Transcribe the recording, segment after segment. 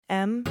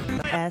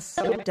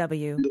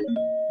MSW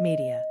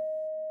Media.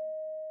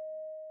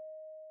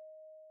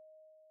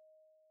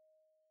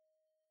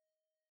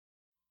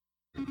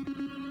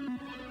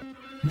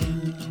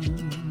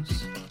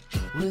 News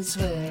with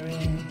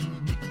swearing.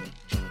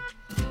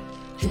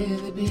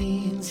 Daily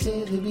beans,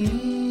 daily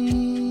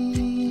beans.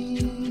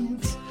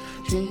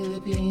 Daily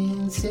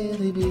beans,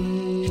 daily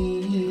beans.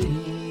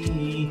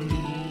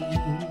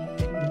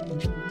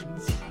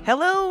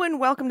 Hello and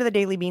welcome to the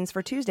Daily Beans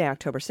for Tuesday,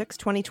 October 6,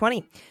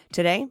 2020.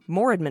 Today,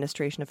 more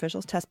administration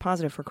officials test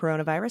positive for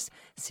coronavirus.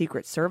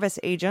 Secret Service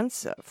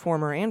agents,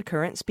 former and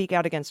current, speak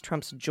out against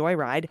Trump's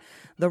joyride.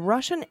 The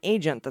Russian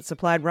agent that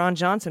supplied Ron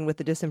Johnson with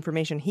the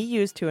disinformation he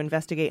used to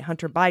investigate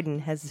Hunter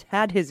Biden has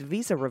had his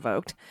visa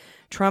revoked.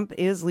 Trump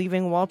is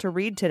leaving Walter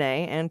Reed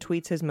today and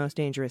tweets his most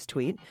dangerous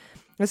tweet.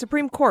 The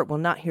Supreme Court will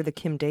not hear the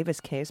Kim Davis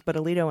case, but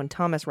Alito and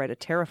Thomas write a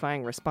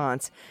terrifying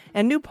response.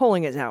 And new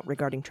polling is out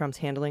regarding Trump's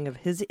handling of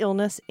his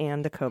illness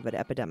and the COVID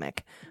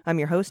epidemic. I'm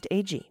your host,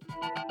 AG.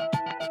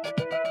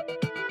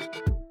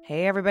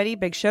 Hey, everybody.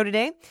 Big show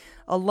today.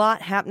 A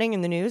lot happening in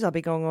the news I'll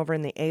be going over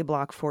in the A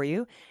block for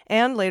you.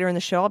 And later in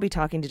the show, I'll be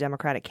talking to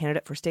Democratic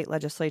candidate for state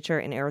legislature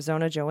in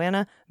Arizona,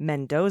 Joanna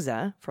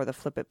Mendoza, for the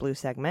Flip It Blue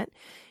segment.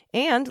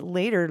 And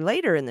later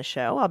in the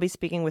show, I'll be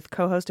speaking with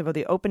co-host of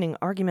the Opening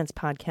Arguments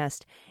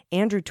podcast,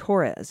 Andrew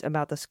Torrez,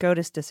 about the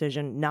SCOTUS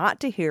decision not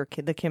to hear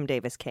the Kim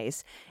Davis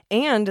case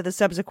and the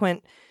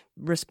subsequent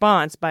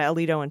response by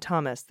Alito and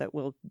Thomas that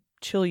will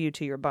chill you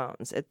to your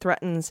bones. It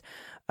threatens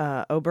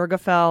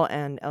Obergefell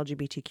and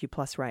LGBTQ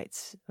plus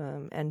rights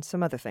and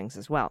some other things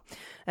as well.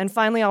 And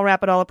finally, I'll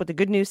wrap it all up with the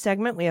good news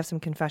segment. We have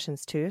some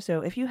confessions too. So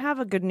if you have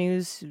a good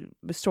news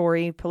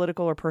story,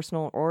 political or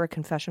personal, or a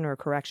confession or a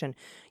correction,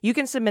 you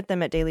can submit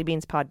them at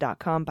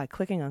dailybeanspod.com by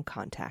clicking on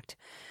contact.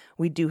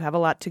 We do have a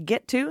lot to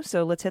get to,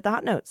 so let's hit the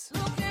hot notes.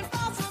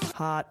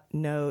 Hot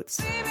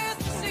notes.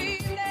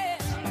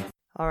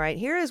 All right,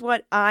 here is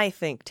what I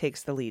think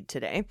takes the lead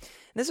today.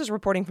 This is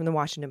reporting from the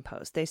Washington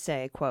Post. They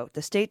say, quote,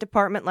 the State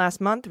Department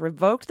last month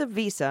revoked the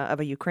visa of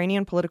a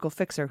Ukrainian political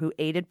fixer who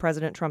aided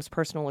President Trump's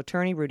personal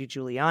attorney, Rudy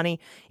Giuliani,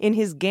 in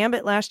his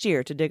gambit last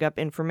year to dig up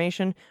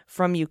information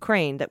from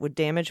Ukraine that would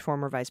damage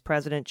former Vice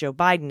President Joe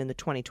Biden in the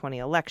 2020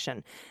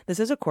 election. This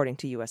is according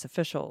to U.S.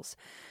 officials.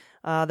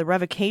 The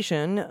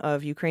revocation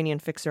of Ukrainian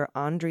fixer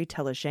Andriy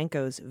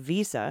Telizhenko's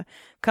visa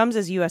comes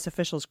as U.S.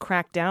 officials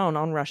crack down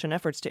on Russian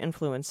efforts to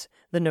influence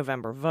the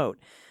November vote.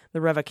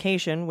 The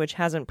revocation, which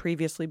hasn't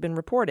previously been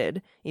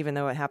reported, even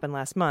though it happened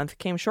last month,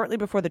 came shortly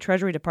before the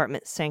Treasury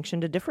Department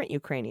sanctioned a different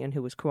Ukrainian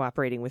who was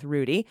cooperating with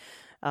Rudy.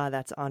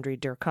 That's Andriy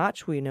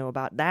Derkach. We know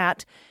about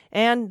that.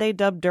 And they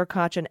dubbed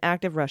Derkach an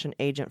active Russian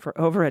agent for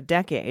over a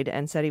decade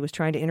and said he was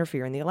trying to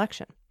interfere in the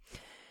election.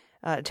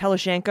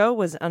 Telizhenko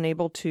was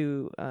unable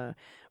to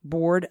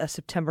board a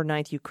September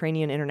 9th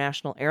Ukrainian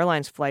International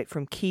Airlines flight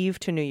from Kyiv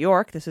to New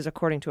York. This is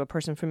according to a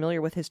person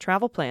familiar with his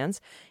travel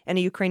plans and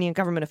a Ukrainian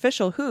government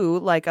official who,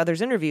 like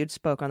others interviewed,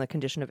 spoke on the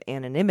condition of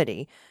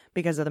anonymity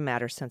because of the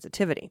matter's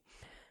sensitivity.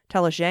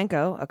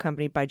 Telizhenko,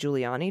 accompanied by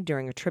Giuliani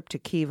during a trip to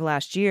Kyiv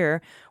last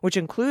year, which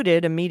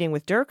included a meeting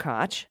with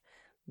Derkach,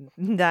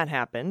 that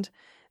happened.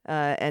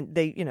 And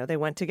they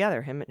went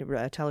together,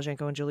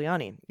 Telizhenko and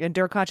Giuliani. And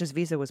Derkach's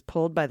visa was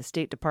pulled by the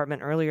State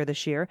Department earlier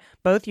this year.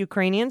 Both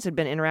Ukrainians had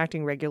been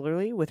interacting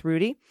regularly with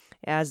Rudy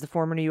as the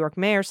former New York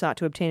mayor sought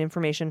to obtain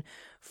information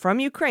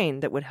from Ukraine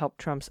that would help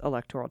Trump's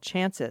electoral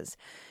chances.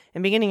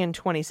 And beginning in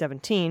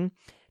 2017,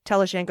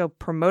 Telizhenko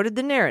promoted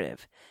the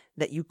narrative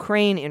that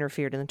Ukraine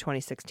interfered in the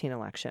 2016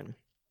 election.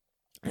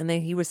 And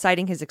he was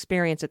citing his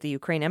experience at the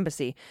Ukraine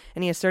embassy,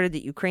 and he asserted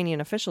that Ukrainian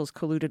officials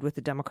colluded with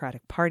the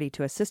Democratic Party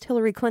to assist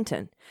Hillary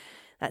Clinton.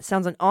 That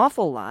sounds an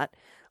awful lot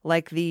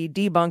like the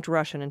debunked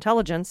Russian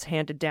intelligence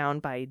handed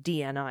down by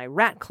DNI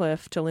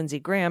Ratcliffe to Lindsey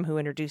Graham, who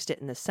introduced it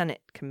in the Senate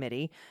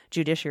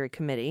Judiciary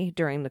Committee,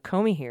 during the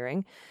Comey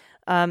hearing,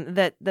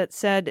 that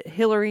said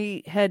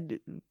Hillary had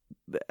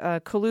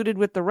colluded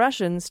with the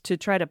Russians to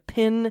try to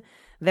pin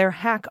their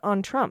hack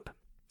on Trump.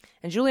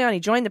 And Giuliani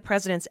joined the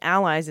president's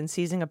allies in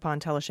seizing upon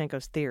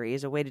Telizhenko's theory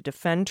as a way to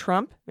defend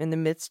Trump in the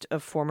midst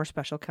of former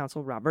special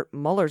counsel Robert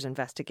Mueller's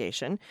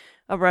investigation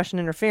of Russian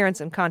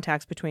interference and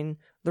contacts between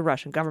the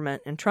Russian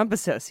government and Trump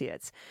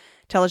associates.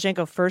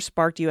 Telizhenko first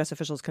sparked U.S.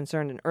 officials'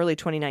 concern in early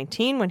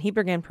 2019 when he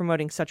began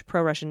promoting such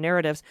pro-Russian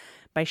narratives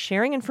by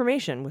sharing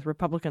information with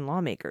Republican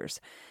lawmakers.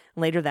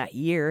 Later that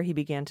year, he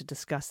began to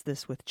discuss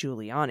this with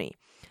Giuliani.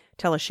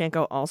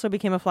 Telizhenko also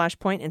became a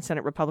flashpoint in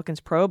Senate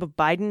Republicans' probe of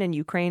Biden and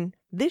Ukraine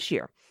this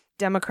year.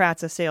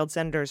 Democrats assailed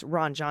Senators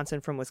Ron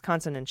Johnson from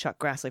Wisconsin and Chuck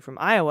Grassley from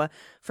Iowa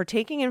for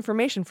taking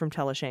information from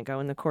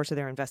Telizhenko in the course of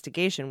their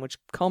investigation, which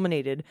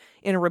culminated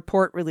in a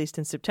report released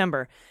in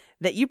September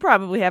that you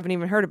probably haven't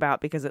even heard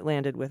about because it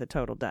landed with a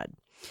total dud.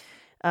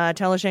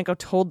 Telizhenko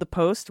told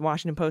the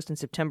Washington Post in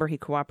September he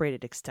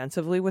cooperated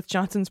extensively with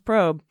Johnson's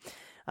probe.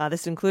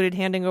 This included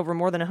handing over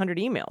more than 100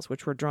 emails,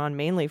 which were drawn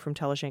mainly from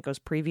Telizhenko's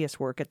previous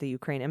work at the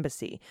Ukraine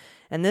embassy.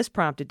 And this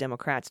prompted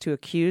Democrats to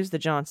accuse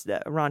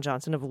Ron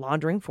Johnson of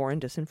laundering foreign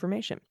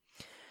disinformation.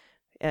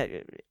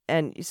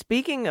 And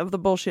speaking of the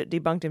bullshit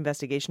debunked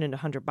investigation into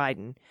Hunter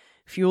Biden,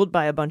 fueled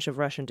by a bunch of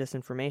Russian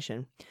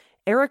disinformation,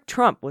 Eric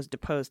Trump was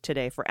deposed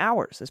today for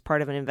hours as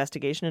part of an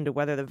investigation into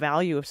whether the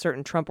value of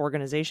certain Trump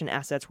Organization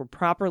assets were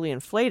improperly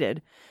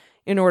inflated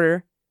in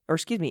order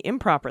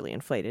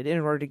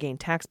to gain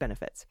tax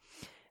benefits.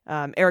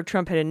 Eric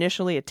Trump had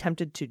initially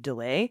attempted to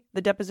delay the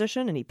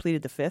deposition, and he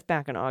pleaded the Fifth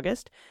back in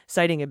August,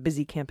 citing a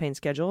busy campaign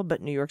schedule.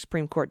 But New York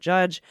Supreme Court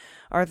Judge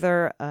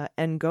Arthur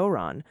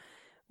Engoron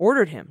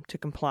ordered him to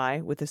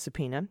comply with the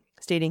subpoena,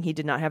 stating he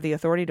did not have the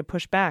authority to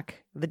push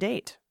back the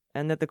date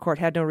and that the court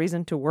had no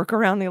reason to work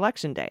around the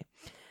election day.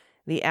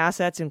 The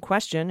assets in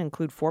question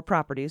include 4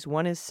 properties.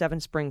 One is Seven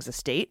Springs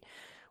Estate,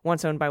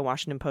 once owned by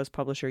Washington Post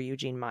publisher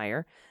Eugene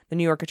Meyer. The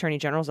New York Attorney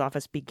General's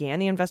office began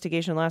the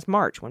investigation last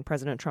March when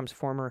President Trump's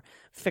former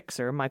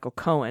fixer, Michael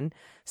Cohen,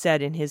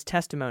 said in his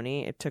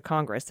testimony to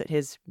Congress that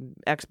his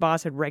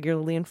ex-boss had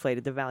regularly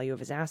inflated the value of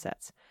his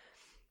assets.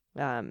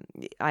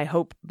 I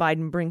hope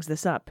Biden brings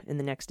this up in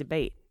the next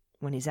debate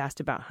when he's asked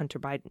about Hunter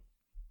Biden.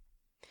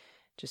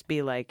 Just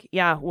be like,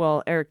 yeah,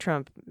 well, Eric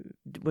Trump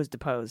was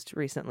deposed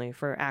recently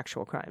for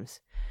actual crimes.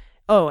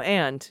 Oh,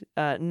 and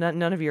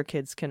none of your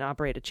kids can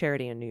operate a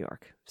charity in New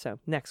York. So,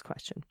 next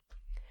question.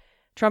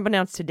 Trump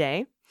announced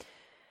today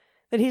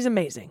that he's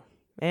amazing,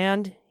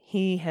 and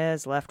he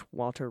has left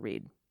Walter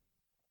Reed.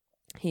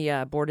 He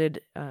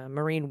boarded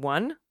Marine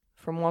One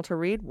from Walter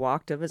Reed,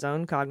 walked of his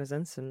own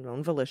cognizance and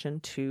own volition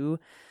to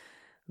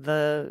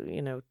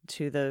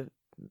the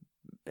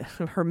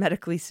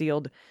hermetically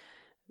sealed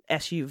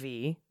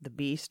SUV, the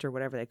Beast or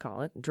whatever they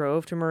call it,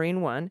 drove to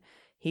Marine One.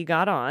 He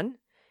got on.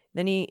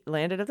 Then he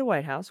landed at the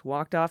White House,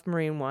 walked off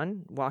Marine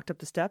One, walked up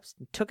the steps,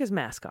 and took his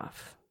mask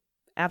off.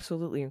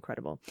 Absolutely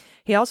incredible.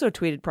 He also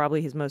tweeted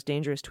probably his most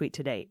dangerous tweet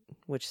to date,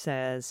 which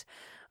says,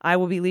 "I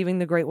will be leaving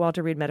the Great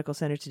Walter Reed Medical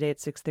Center today at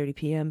 6:30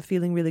 p.m.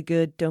 Feeling really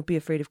good. Don't be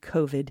afraid of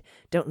COVID.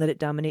 Don't let it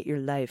dominate your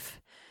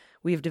life.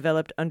 We have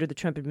developed under the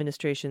Trump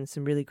administration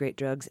some really great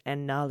drugs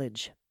and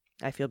knowledge.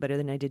 I feel better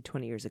than I did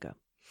 20 years ago."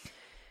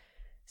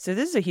 So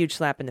this is a huge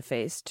slap in the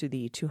face to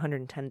the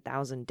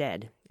 210,000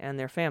 dead and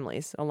their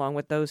families, along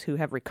with those who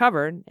have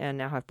recovered and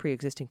now have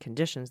pre-existing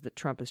conditions that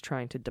Trump is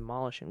trying to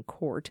demolish in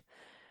court,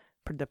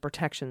 the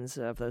protections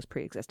of those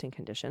pre-existing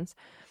conditions.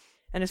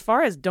 And as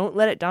far as don't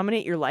let it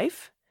dominate your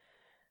life,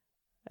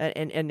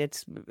 and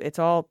it's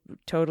all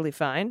totally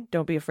fine.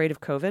 Don't be afraid of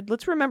COVID.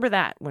 Let's remember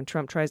that when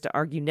Trump tries to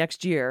argue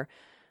next year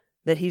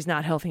that he's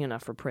not healthy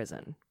enough for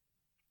prison.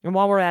 And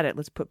while we're at it,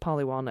 let's put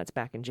Paulie Walnuts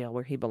back in jail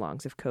where he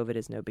belongs if COVID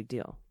is no big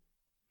deal.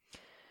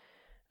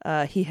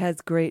 He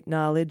has great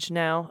knowledge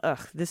now.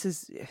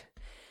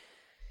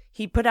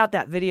 He put out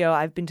that video,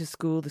 I've been to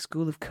school, the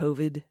school of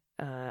COVID.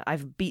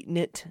 I've beaten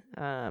it.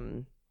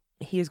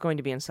 He is going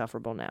to be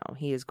insufferable now.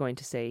 He is going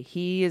to say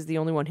he is the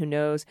only one who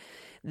knows.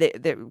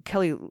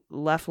 Kelly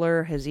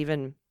Loeffler has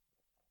even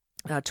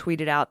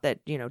tweeted out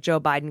that,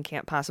 Joe Biden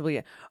can't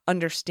possibly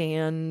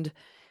understand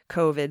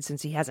COVID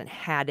since he hasn't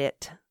had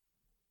it.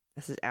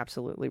 This is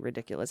absolutely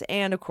ridiculous.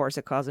 And, of course,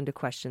 it calls into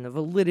question the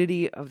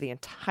validity of the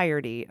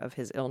entirety of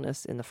his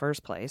illness in the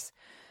first place.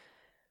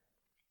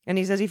 And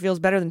he says he feels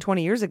better than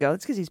 20 years ago.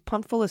 That's because he's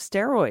pumped full of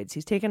steroids.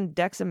 He's taken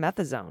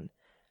dexamethasone.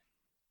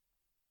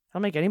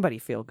 That'll make anybody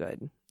feel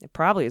good. It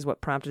probably is what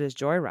prompted his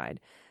joyride.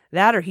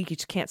 That or he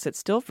just can't sit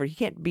still he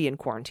can't be in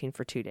quarantine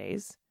for 2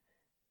 days.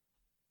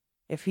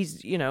 If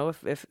he's,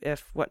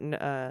 if what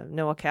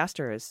Noah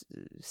Castor has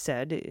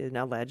said and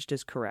alleged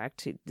is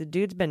correct, the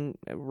dude's been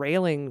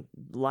railing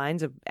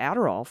lines of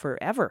Adderall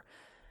forever.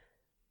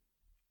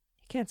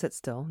 He can't sit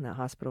still in that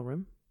hospital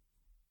room.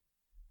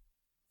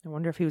 I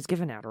wonder if he was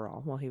given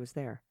Adderall while he was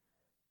there.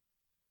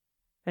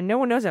 And no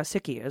one knows how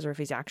sick he is or if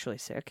he's actually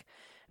sick.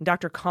 And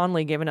Dr.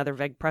 Conley gave another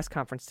vague press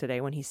conference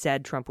today when he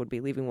said Trump would be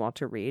leaving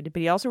Walter Reed,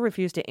 but he also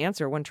refused to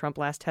answer when Trump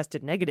last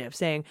tested negative,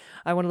 saying,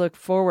 "I want to look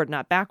forward,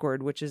 not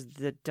backward," which is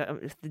the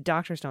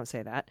doctors don't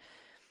say that.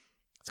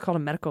 It's called a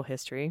medical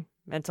history.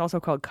 And it's also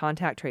called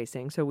contact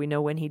tracing, so we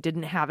know when he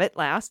didn't have it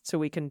last, so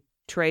we can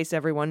trace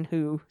everyone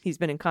who he's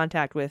been in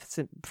contact with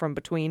from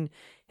between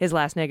his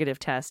last negative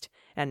test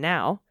and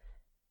now.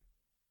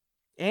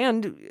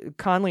 And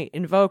Conley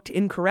invoked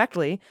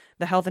incorrectly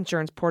the Health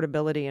Insurance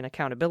Portability and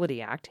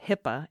Accountability Act,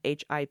 HIPAA,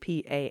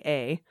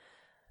 HIPAA.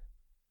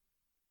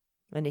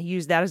 And he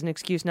used that as an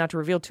excuse not to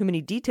reveal too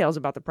many details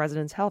about the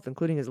president's health,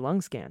 including his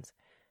lung scans.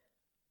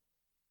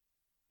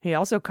 He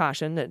also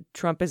cautioned that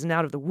Trump isn't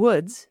out of the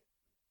woods,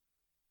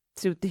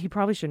 so he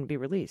probably shouldn't be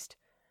released.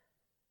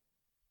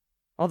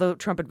 Although multiple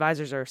Trump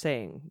advisors are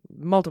saying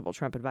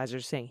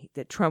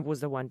that Trump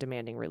was the one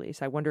demanding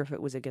release. I wonder if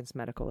it was against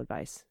medical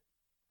advice.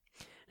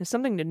 There's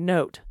something to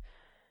note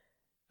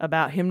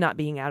about him not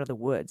being out of the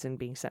woods and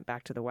being sent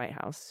back to the White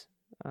House.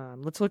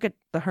 Let's look at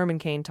the Herman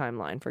Cain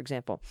timeline, for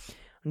example.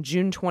 On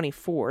June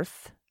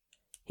 24th,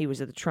 he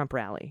was at the Trump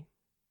rally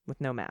with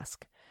no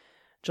mask.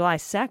 July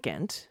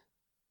 2nd,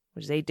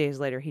 which is 8 days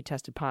later, he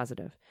tested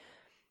positive.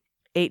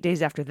 8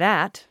 days after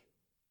that,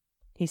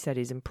 he said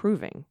he's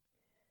improving.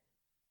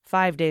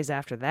 5 days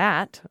after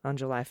that, on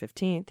July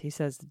 15th, he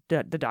says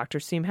the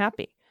doctors seem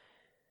happy.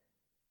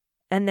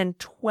 And then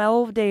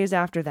 12 days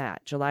after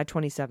that, July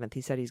 27th,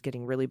 he said he's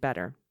getting really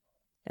better.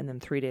 And then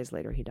 3 days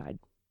later, he died.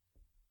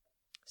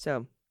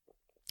 So,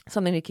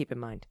 something to keep in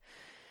mind.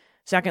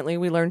 Secondly,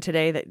 we learned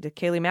today that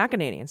Kayleigh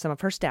McEnany and some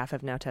of her staff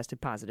have now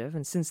tested positive.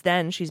 And since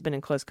then, she's been in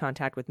close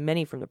contact with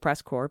many from the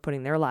press corps,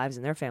 putting their lives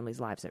and their families'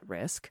 lives at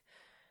risk.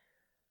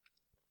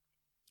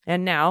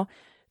 And now,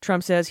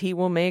 Trump says he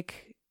will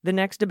make the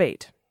next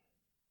debate,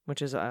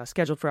 which is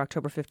scheduled for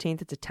October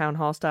 15th. It's a town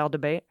hall-style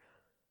debate.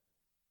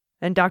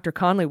 And Dr.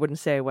 Conley wouldn't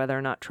say whether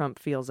or not Trump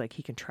feels like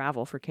he can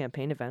travel for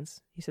campaign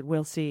events. He said,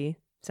 "We'll see."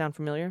 Sound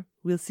familiar?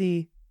 We'll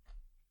see.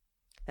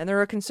 And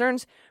there are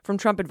concerns from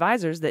Trump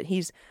advisors that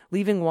he's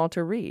leaving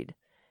Walter Reed.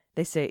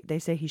 They say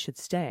he should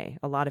stay,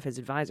 a lot of his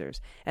advisors,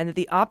 and that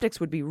the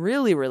optics would be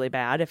really, really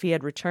bad if he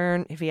had to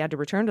return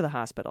to the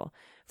hospital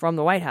from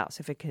the White House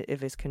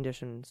if his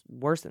conditions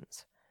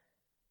worsens.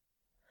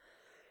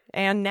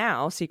 And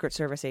now, Secret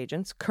Service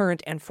agents,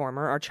 current and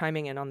former, are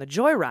chiming in on the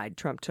joyride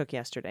Trump took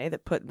yesterday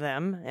that put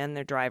them and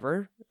their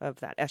driver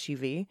of that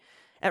SUV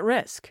at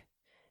risk.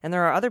 And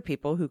there are other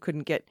people who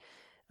couldn't get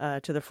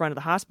to the front of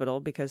the hospital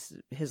because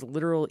his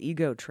literal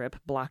ego trip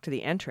blocked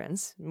the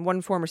entrance.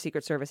 One former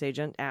Secret Service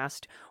agent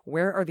asked,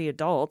 "Where are the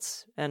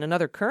adults?" And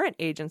another current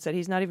agent said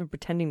he's not even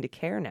pretending to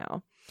care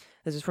now.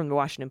 This is from the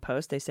Washington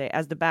Post. They say,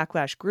 as the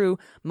backlash grew,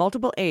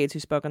 multiple aides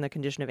who spoke on the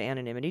condition of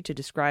anonymity to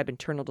describe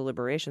internal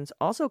deliberations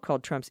also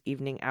called Trump's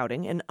evening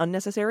outing an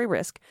unnecessary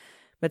risk,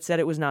 but said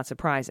it was not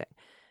surprising.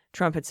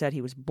 Trump had said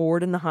he was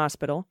bored in the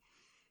hospital.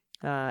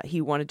 He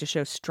wanted to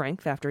show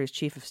strength after his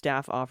chief of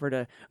staff offered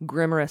a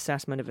grimmer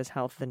assessment of his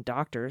health than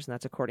doctors, and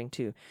that's according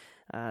to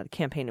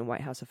campaign and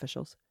White House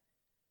officials.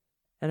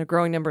 And a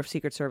growing number of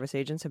Secret Service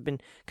agents have been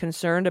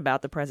concerned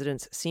about the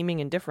president's seeming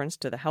indifference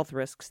to the health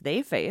risks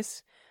they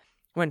face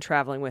when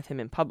traveling with him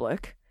in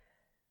public.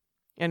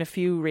 And a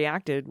few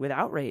reacted with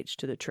outrage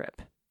to the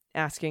trip,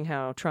 asking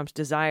how Trump's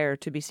desire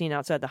to be seen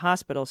outside the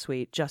hospital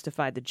suite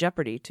justified the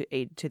jeopardy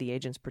to the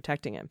agents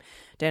protecting him.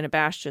 Dana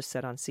Bash just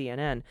said on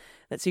CNN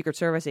that Secret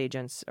Service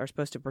agents are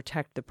supposed to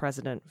protect the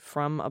president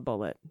from a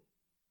bullet,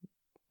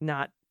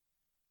 not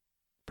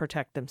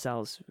protect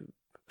themselves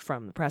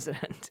from the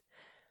president.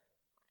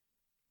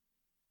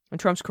 And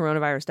Trump's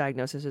coronavirus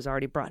diagnosis has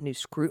already brought new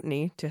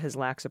scrutiny to his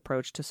lax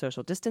approach to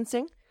social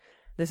distancing.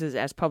 This is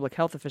as public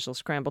health officials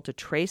scramble to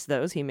trace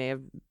those he may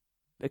have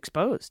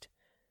exposed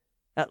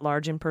at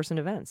large in-person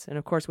events. And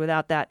of course,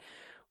 without that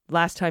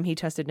last time he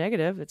tested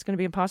negative, it's going to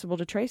be impossible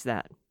to trace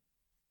that.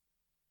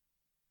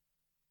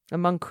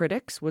 Among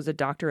critics was a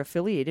doctor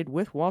affiliated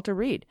with Walter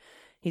Reed.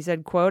 He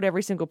said, quote,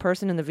 "Every single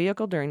person in the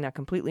vehicle during that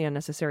completely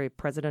unnecessary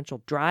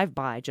presidential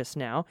drive-by just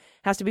now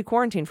has to be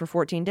quarantined for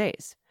 14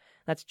 days.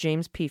 That's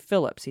James P.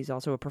 Phillips. He's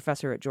also a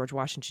professor at George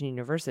Washington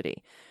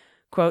University.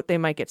 Quote, "They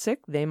might get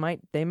sick, they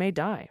may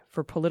die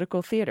for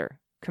political theater,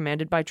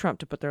 commanded by Trump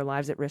to put their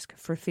lives at risk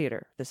for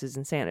theater. This is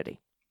insanity."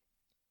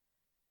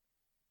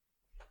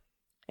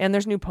 And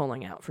there's new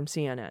polling out from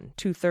CNN.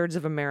 2/3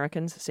 of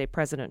Americans say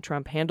President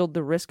Trump handled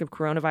the risk of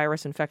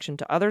coronavirus infection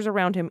to others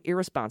around him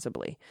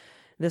irresponsibly.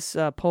 This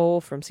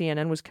poll from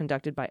CNN was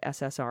conducted by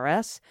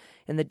SSRS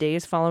in the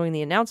days following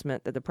the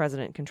announcement that the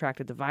president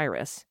contracted the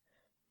virus.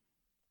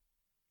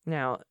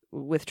 Now,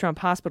 with Trump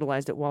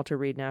hospitalized at Walter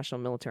Reed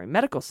National Military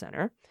Medical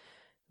Center,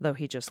 though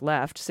he just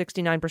left,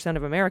 69%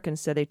 of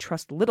Americans said they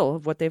trust little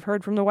of what they've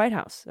heard from the White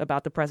House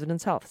about the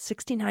president's health.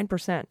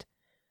 69%.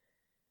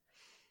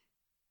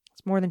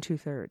 It's more than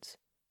 2/3.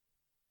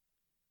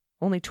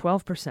 Only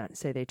 12%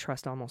 say they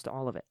trust almost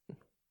all of it.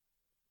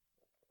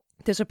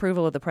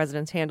 Disapproval of the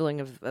president's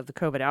handling of the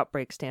COVID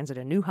outbreak stands at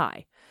a new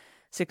high.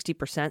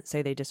 60%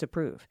 say they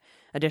disapprove.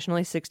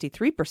 Additionally,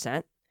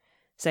 63%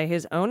 say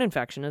his own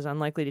infection is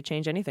unlikely to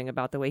change anything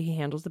about the way he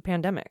handles the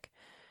pandemic.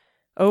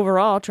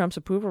 Overall, Trump's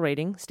approval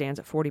rating stands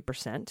at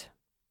 40%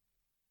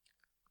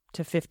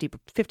 to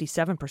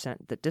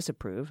 57% that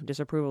disapprove.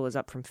 Disapproval is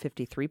up from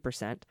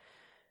 53%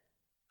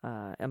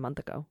 a month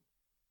ago,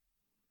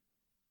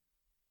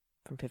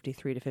 from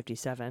 53 to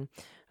 57.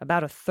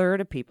 About a third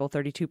of people,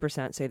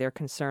 32%, say they're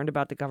concerned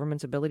about the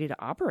government's ability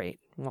to operate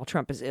while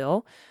Trump is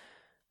ill,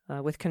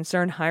 with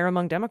concern higher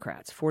among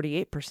Democrats.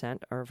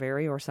 48% are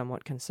very or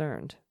somewhat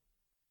concerned.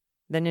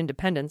 Then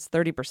independents,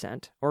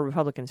 30%, or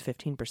Republicans,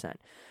 15%.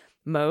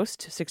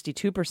 Most,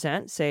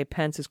 62%, say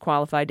Pence is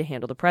qualified to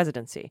handle the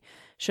presidency,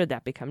 should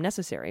that become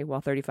necessary,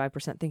 while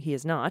 35% think he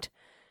is not.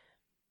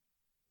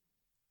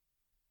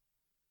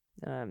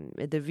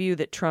 The view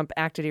that Trump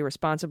acted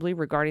irresponsibly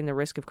regarding the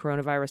risk of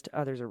coronavirus to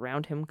others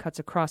around him cuts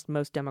across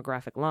most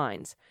demographic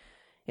lines.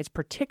 It's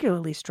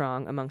particularly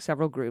strong among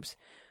several groups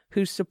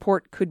whose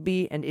support could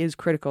be and is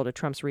critical to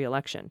Trump's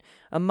reelection.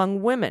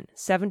 Among women,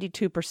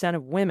 72%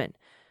 of women,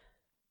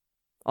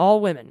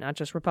 all women, not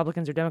just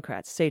Republicans or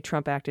Democrats, say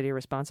Trump acted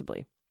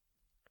irresponsibly.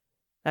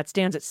 That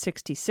stands at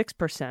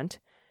 66%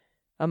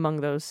 among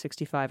those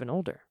 65 and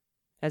older,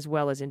 as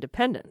well as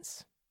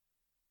independents.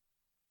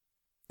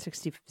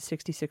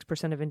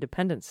 66% of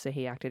independents say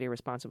he acted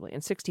irresponsibly,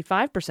 and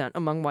 65%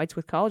 among whites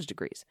with college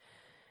degrees.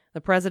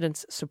 The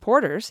president's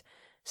supporters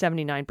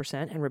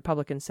 79%, and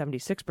Republicans,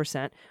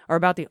 76%, are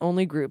about the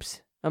only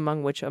groups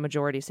among which a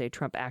majority say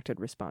Trump acted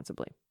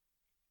responsibly.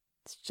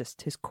 It's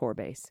just his core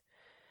base.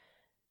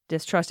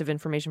 Distrust of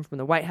information from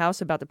the White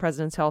House about the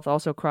president's health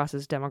also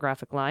crosses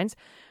demographic lines.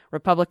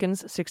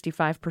 Republicans,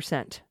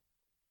 65%,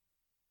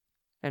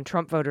 and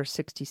Trump voters,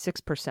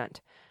 66%,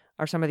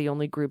 are some of the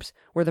only groups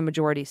where the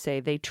majority say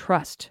they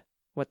trust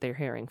what they're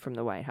hearing from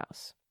the White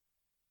House.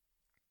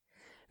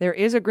 There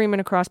is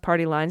agreement across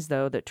party lines,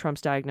 though, that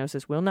Trump's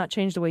diagnosis will not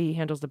change the way he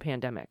handles the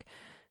pandemic.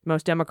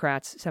 Most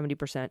Democrats,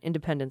 70%,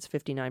 Independents,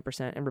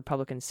 59%, and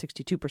Republicans,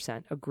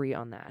 62%, agree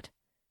on that.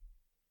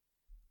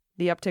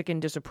 The uptick in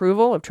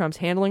disapproval of Trump's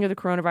handling of the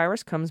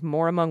coronavirus comes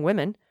more among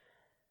women,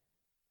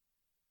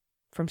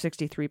 from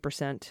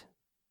 63%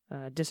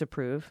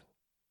 disapprove.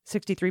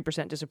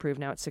 63% disapprove,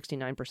 now it's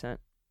 69%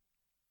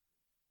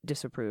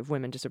 disapprove.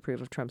 Women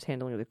disapprove of Trump's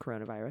handling of the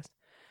coronavirus.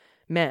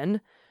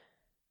 Men,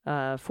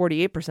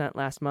 48%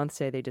 last month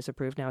say they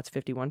disapprove, now it's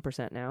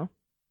 51% now.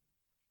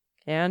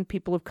 And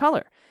people of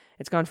color,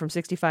 it's gone from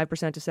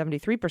 65% to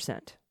 73%.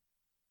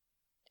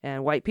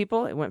 And white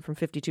people, it went from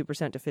 52%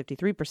 to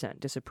 53%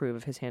 disapprove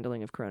of his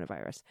handling of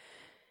coronavirus.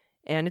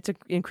 And it's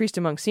increased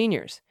among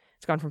seniors.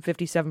 It's gone from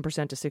 57%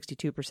 to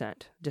 62%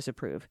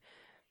 disapprove.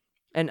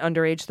 And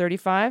under age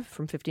 35,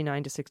 from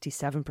 59% to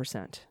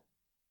 67%.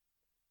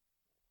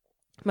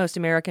 Most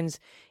Americans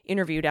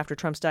interviewed after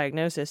Trump's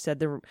diagnosis said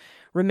the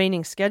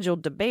remaining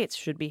scheduled debates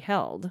should be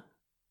held.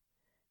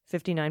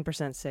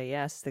 59% say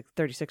yes,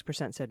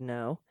 36% said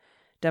no.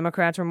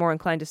 Democrats were more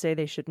inclined to say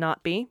they should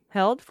not be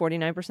held,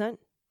 49%.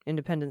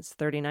 Independents,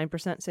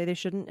 39% say they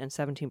shouldn't, and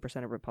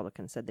 17% of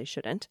Republicans said they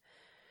shouldn't.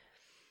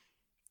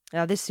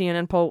 Now, this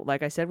CNN poll,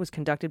 like I said, was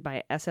conducted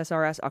by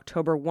SSRS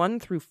October 1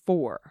 through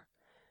 4.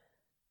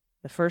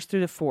 The 1st through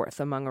the 4th,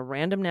 among a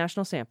random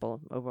national sample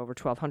of over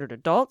 1,200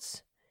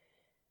 adults,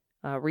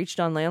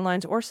 reached on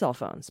landlines or cell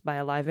phones by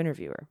a live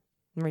interviewer.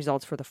 And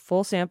results for the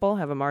full sample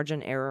have a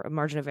margin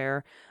of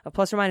error of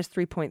plus or minus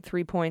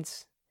 3.3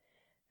 points.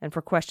 And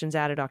for questions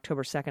added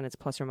October 2nd, it's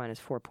plus or minus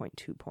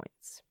 4.2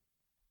 points.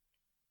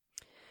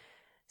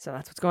 So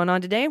that's what's going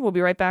on today. We'll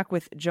be right back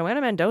with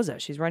Joanna Mendoza.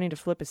 She's running to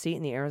flip a seat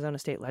in the Arizona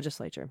State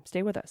Legislature.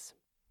 Stay with us.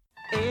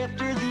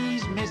 After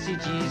these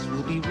messages,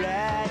 we'll be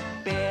right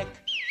back.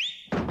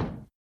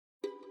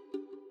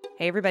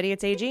 Hey everybody,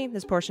 it's AG.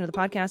 This portion of the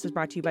podcast is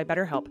brought to you by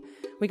BetterHelp.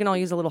 We can all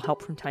use a little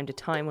help from time to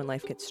time when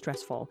life gets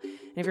stressful.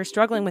 And if you're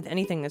struggling with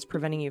anything that's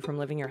preventing you from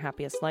living your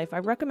happiest life, I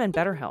recommend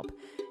BetterHelp.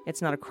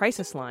 It's not a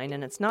crisis line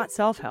and it's not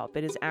self-help.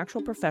 It is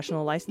actual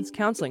professional licensed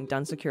counseling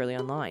done securely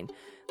online.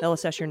 They'll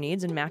assess your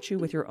needs and match you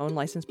with your own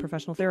licensed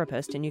professional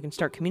therapist, and you can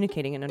start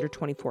communicating in under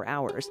 24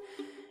 hours.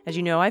 As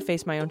you know, I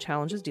face my own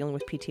challenges dealing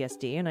with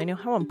PTSD, and I know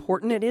how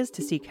important it is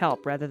to seek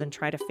help rather than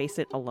try to face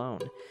it alone.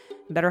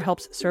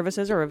 BetterHelp's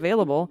services are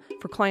available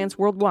for clients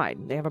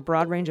worldwide. They have a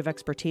broad range of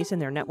expertise in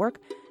their network,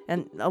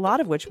 and a lot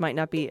of which might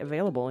not be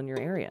available in your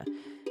area.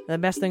 The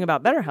best thing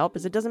about BetterHelp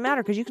is it doesn't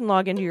matter because you can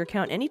log into your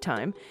account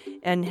anytime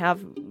and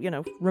have,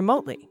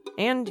 remotely.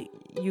 And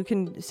you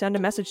can send a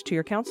message to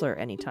your counselor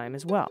anytime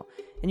as well.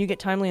 And you get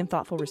timely and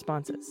thoughtful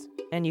responses.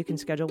 And you can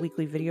schedule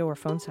weekly video or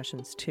phone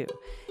sessions too.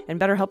 And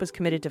BetterHelp is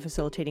committed to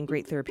facilitating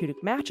great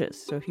therapeutic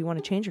matches. So if you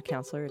want to change your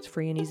counselor, it's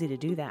free and easy to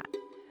do that.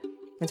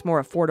 It's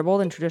more affordable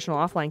than traditional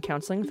offline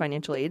counseling.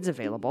 Financial aid's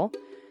available.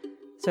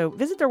 So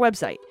visit their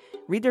website.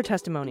 Read their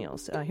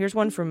testimonials. Here's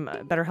one from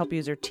BetterHelp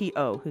user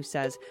T.O. who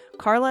says,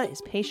 Carla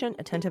is patient,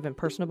 attentive, and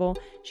personable.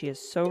 She is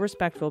so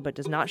respectful but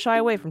does not shy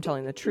away from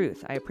telling the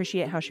truth. I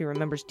appreciate how she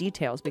remembers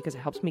details because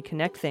it helps me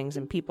connect things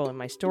and people in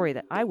my story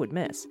that I would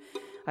miss.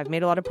 I've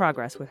made a lot of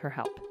progress with her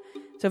help.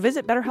 So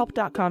visit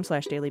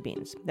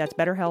BetterHelp.com/dailybeans. That's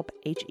BetterHelp,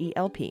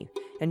 H-E-L-P,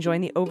 and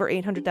join the over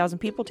 800,000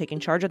 people taking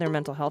charge of their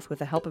mental health with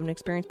the help of an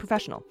experienced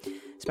professional.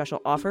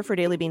 Special offer for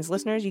Daily Beans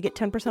listeners, you get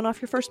 10%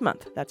 off your first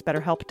month. That's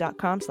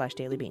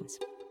BetterHelp.com/dailybeans.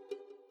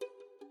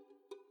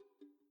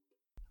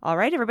 All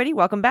right, everybody,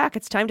 welcome back.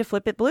 It's time to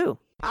flip it blue.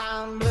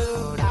 I'm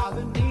blue, I've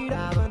been deed,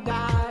 I've been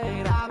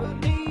died, I've been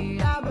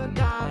deed, I've been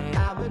died,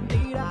 I've been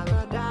deed, I've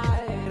been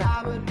died,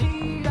 I've been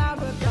deed, I've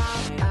been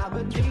died, I've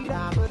been deed,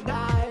 I've been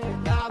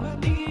died, I've been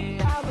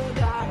deed, I've been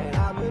died,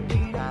 I've been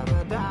deed, I've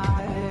been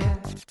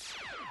died.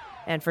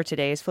 And for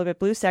today's Flip It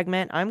Blue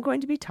segment, I'm going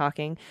to be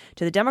talking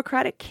to the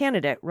Democratic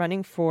candidate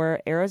running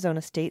for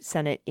Arizona State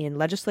Senate in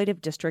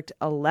Legislative District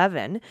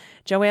 11,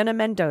 Joanna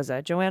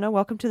Mendoza. Joanna,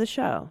 welcome to the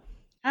show.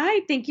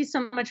 Hi, thank you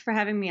so much for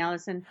having me,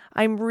 Allison.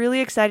 I'm really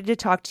excited to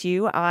talk to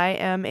you. I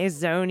am a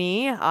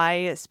Zonie.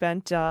 I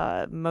spent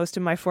most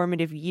of my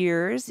formative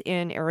years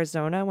in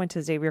Arizona, went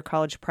to Xavier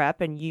College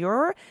Prep, and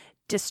your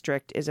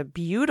district is a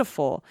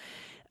beautiful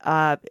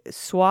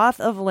swath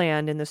of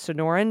land in the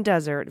Sonoran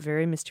Desert,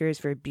 very mysterious,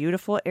 very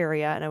beautiful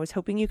area. And I was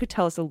hoping you could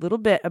tell us a little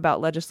bit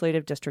about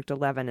Legislative District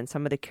 11 and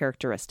some of the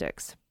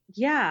characteristics.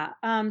 Yeah,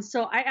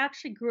 so I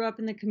actually grew up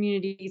in the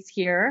communities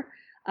here.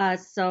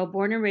 So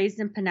born and raised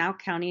in Pinal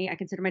County, I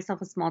consider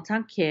myself a small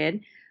town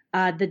kid.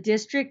 The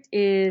district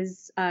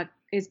is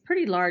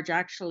pretty large,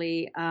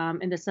 actually.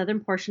 In the southern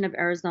portion of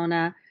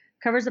Arizona,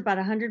 covers about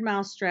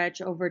 100-mile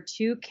stretch over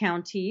two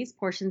counties,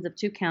 portions of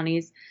two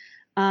counties.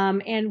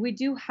 And we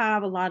do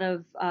have a lot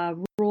of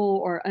rural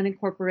or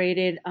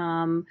unincorporated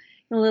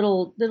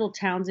little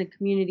towns and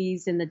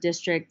communities in the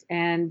district.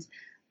 And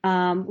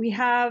we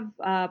have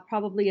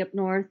probably up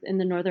north in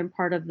the northern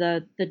part of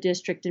the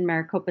district in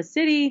Maricopa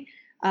City,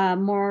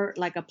 more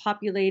like a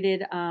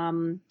populated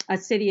a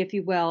city, if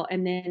you will.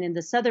 And then in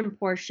the southern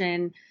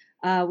portion,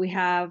 we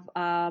have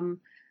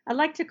I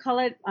like to call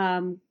it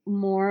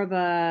more of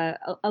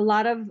a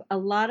lot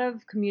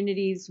of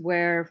communities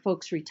where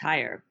folks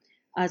retire.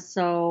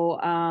 So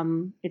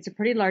it's a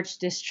pretty large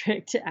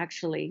district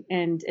actually,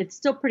 and it's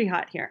still pretty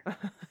hot here.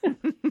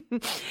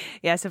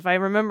 Yes, if I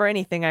remember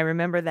anything, I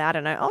remember that.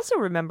 And I also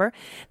remember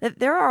that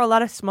there are a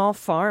lot of small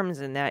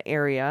farms in that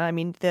area. I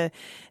mean, the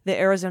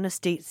Arizona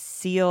State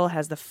Seal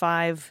has the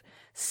 5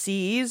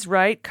 C's,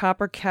 right?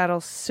 Copper,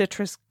 cattle,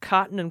 citrus,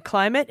 cotton, and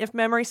climate, if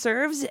memory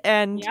serves.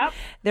 And Yep.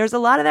 there's a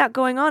lot of that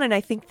going on. And I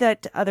think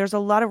that there's a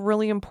lot of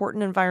really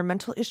important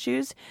environmental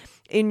issues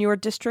in your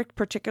district,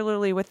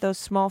 particularly with those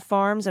small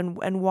farms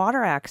and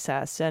water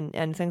access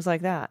and things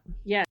like that.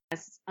 Yes.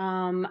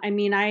 I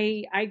mean,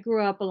 I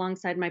grew up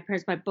alongside my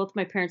parents. Both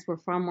my parents were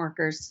farm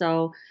workers.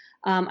 So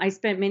I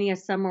spent many a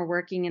summer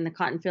working in the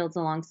cotton fields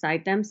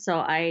alongside them.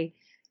 So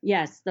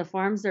yes, the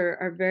farms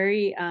are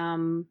very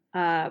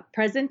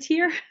present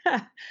here.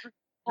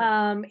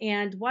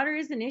 And water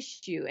is an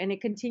issue, and it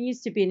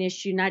continues to be an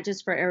issue, not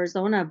just for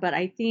Arizona, but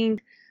I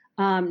think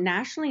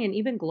nationally and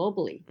even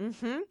globally.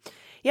 Mm-hmm.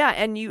 Yeah,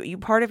 and you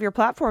part of your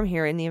platform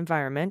here in the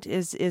environment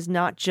is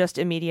not just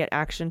immediate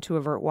action to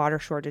avert water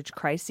shortage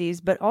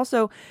crises, but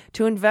also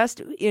to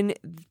invest in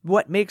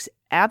what makes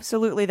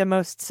absolutely the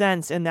most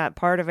sense in that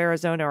part of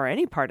Arizona, or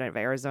any part of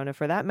Arizona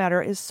for that matter,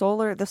 is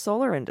the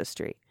solar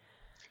industry.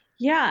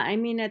 Yeah, I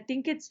mean, I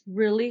think it's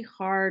really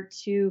hard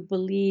to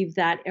believe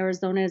that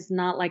Arizona is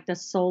not like the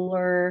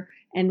solar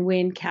and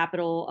wind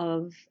capital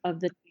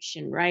of the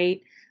nation,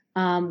 right?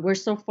 We're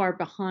so far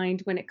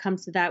behind when it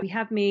comes to that. We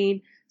have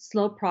made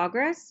slow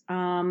progress,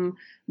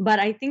 but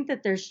I think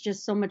that there's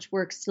just so much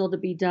work still to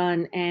be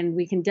done, and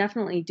we can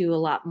definitely do a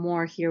lot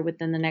more here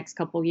within the next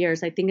couple of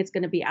years. I think it's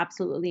going to be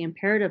absolutely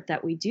imperative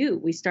that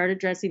we start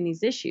addressing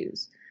these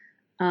issues.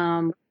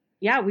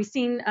 Yeah, we've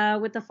seen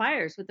with the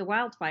fires, with the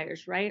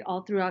wildfires, right,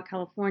 all throughout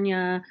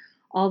California,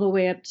 all the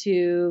way up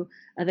to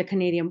the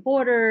Canadian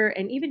border,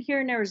 and even here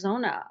in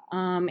Arizona,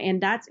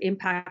 and that's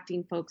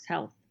impacting folks'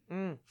 health.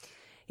 Mm.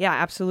 Yeah,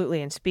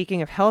 absolutely. And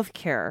speaking of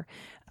healthcare,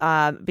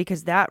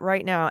 because that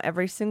right now,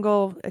 every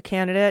single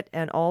candidate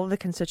and all of the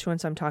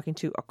constituents I'm talking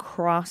to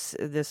across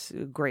this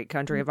great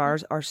country of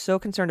ours are so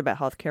concerned about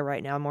healthcare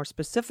right now, more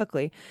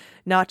specifically,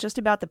 not just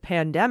about the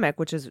pandemic,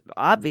 which is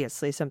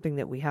obviously something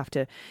that we have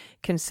to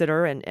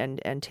consider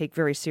and take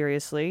very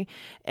seriously.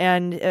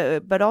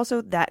 But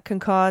also that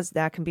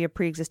can be a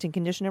pre-existing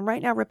condition. And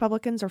right now,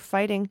 Republicans are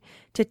fighting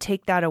to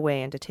take that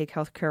away and to take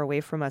healthcare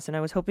away from us. And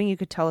I was hoping you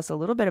could tell us a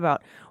little bit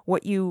about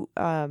what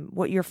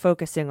you're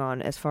focusing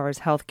on as far as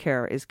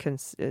healthcare is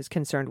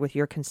concerned with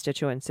your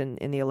constituents in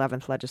the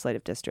 11th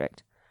legislative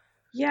district.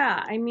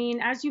 Yeah, I mean,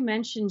 as you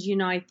mentioned,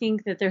 I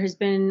think that there has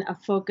been a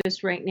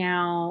focus right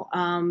now,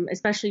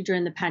 especially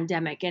during the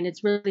pandemic, and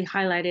it's really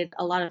highlighted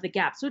a lot of the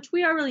gaps, which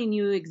we already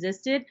knew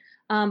existed,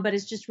 but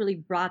it's just really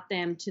brought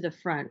them to the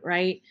front,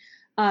 right?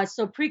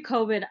 So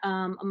pre-COVID,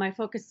 my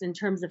focus in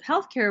terms of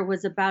healthcare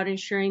was about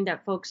ensuring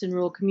that folks in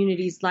rural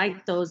communities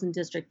like those in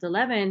District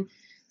 11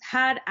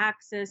 had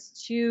access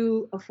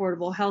to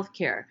affordable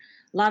healthcare.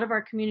 A lot of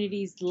our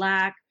communities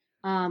lack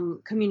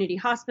community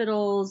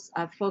hospitals.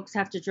 Folks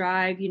have to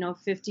drive,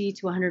 50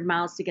 to 100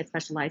 miles to get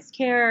specialized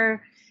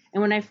care.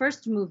 And when I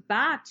first moved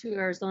back to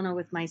Arizona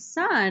with my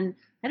son,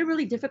 I had a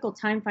really difficult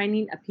time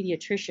finding a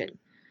pediatrician.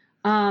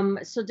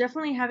 So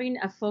definitely having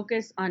a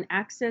focus on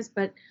access,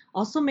 but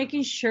also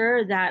making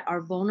sure that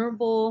our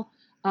vulnerable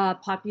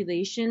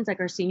populations, like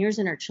our seniors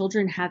and our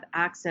children, have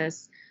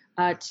access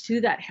to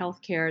that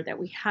healthcare, that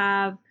we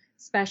have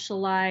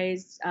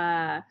specialized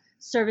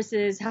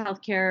services,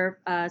 healthcare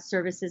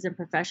services, and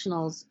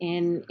professionals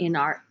in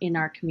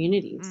our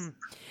communities. Mm.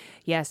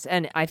 Yes,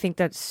 and I think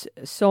that's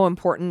so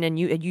important. And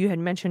you had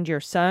mentioned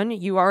your son.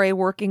 You are a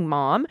working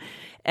mom,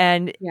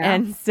 and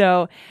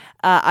so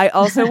I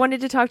also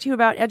wanted to talk to you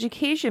about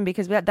education,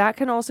 because that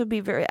can also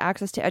be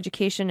access to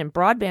education and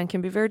broadband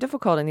can be very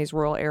difficult in these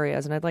rural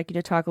areas. And I'd like you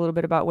to talk a little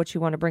bit about what you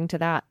want to bring to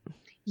that.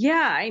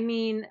 Yeah, I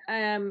mean,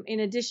 in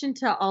addition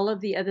to all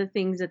of the other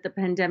things that the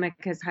pandemic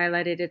has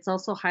highlighted, it's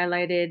also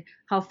highlighted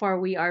how far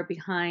we are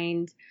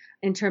behind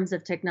in terms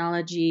of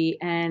technology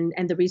and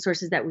the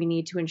resources that we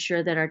need to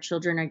ensure that our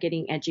children are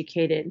getting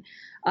educated.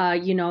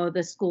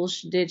 The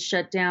schools did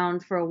shut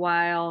down for a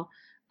while,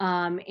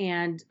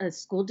 and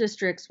school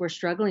districts were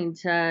struggling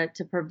to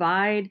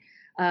provide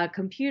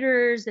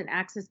computers and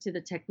access to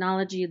the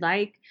technology,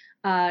 like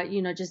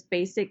just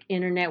basic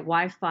internet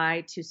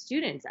Wi-Fi to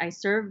students. I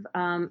serve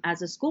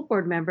as a school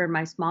board member in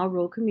my small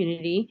rural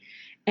community.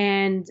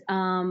 And,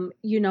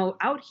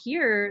 out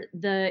here,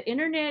 the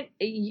internet,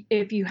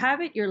 if you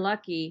have it, you're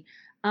lucky.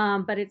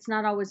 but it's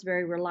not always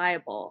very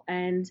reliable.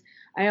 And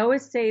I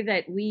always say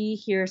that we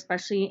here,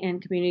 especially in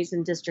communities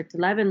in District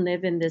 11,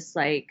 live in this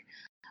like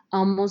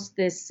almost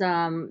this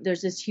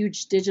there's this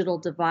huge digital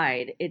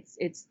divide.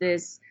 It's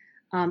this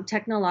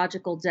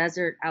technological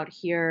desert out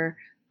here,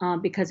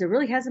 because there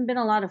really hasn't been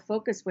a lot of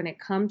focus when it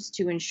comes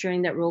to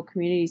ensuring that rural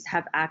communities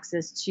have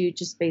access to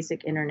just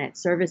basic internet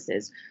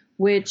services,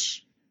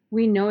 which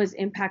we know is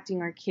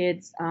impacting our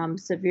kids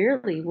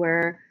severely,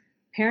 where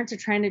parents are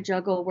trying to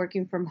juggle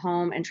working from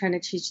home and trying to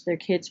teach their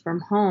kids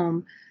from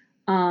home.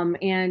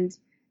 And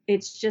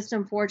it's just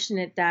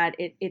unfortunate that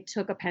it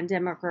took a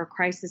pandemic or a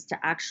crisis to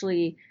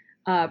actually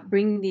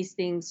bring these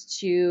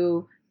things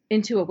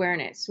into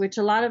awareness, which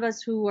a lot of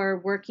us who are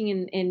working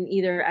in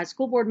either as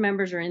school board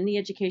members or in the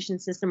education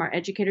system are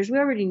educators. We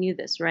already knew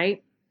this,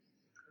 right?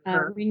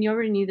 We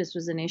already knew this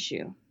was an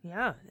issue.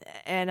 Yeah.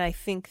 And I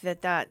think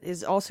that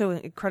is also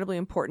incredibly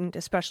important,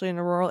 especially in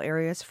the rural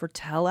areas, for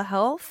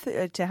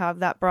telehealth, to have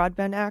that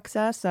broadband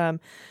access.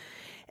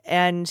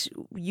 And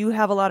you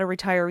have a lot of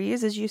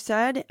retirees, as you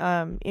said,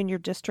 in your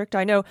district.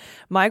 I know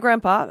my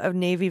grandpa, a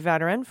Navy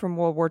veteran from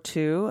World War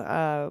II,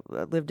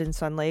 lived in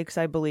Sun Lakes,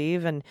 I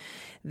believe. And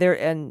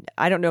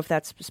I don't know if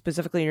that's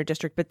specifically in your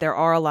district, but there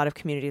are a lot of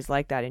communities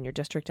like that in your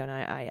district. And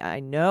I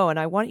know, and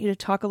I want you to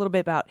talk a little bit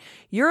about,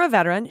 you're a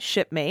veteran,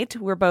 shipmate.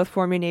 We're both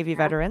former Navy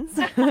veterans.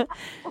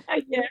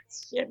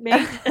 Yes,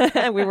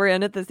 shipmate. We were in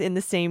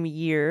the same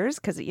years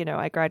because,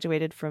 I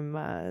graduated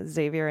from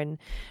Xavier in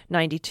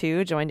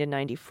 92, joined in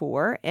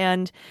 94.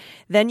 And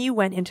then you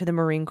went into the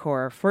Marine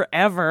Corps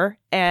forever.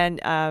 And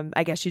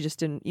I guess you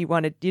didn't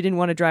want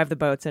to drive the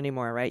boats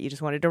anymore, right? You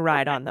just wanted to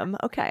ride on them.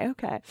 Okay.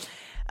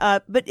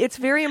 But it's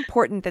very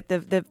important that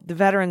the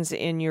veterans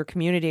in your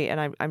community,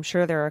 and I'm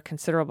sure there are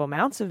considerable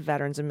amounts of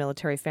veterans and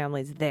military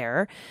families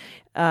there,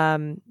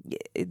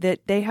 that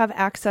they have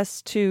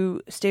access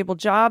to stable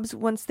jobs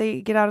once they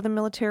get out of the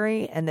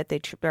military, and that they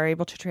are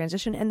able to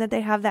transition, and that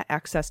they have that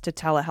access to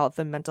telehealth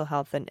and mental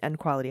health and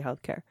quality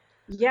health care.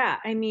 Yeah,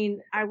 I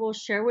mean, I will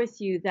share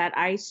with you that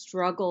I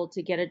struggled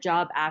to get a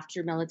job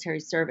after military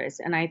service.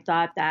 And I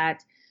thought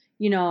that,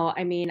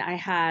 I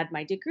had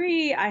my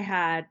degree, I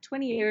had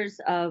 20 years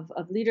of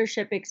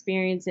leadership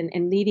experience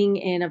and leading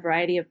in a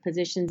variety of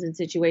positions and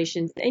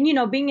situations.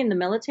 And, being in the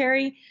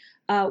military,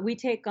 we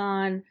take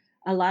on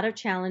a lot of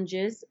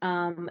challenges.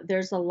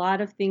 There's a lot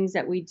of things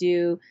that we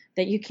do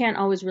that you can't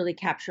always really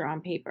capture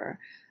on paper.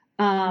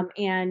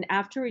 And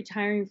after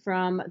retiring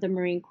from the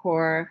Marine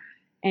Corps,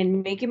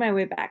 and making my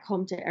way back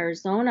home to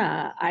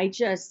Arizona, I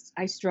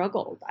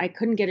struggled. I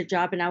couldn't get a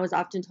job, and I was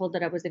often told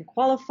that I wasn't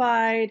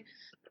qualified.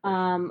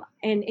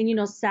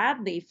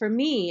 Sadly for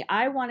me,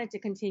 I wanted to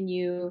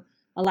continue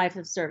a life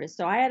of service.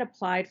 So I had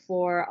applied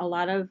for a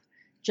lot of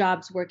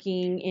jobs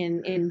working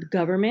in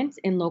government,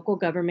 in local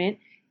government.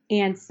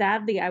 And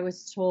sadly, I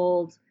was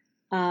told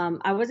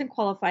I wasn't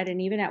qualified.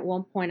 And even at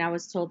one point, I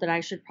was told that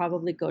I should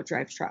probably go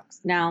drive trucks.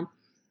 Now,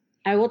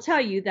 I will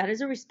tell you that is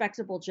a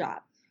respectable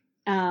job.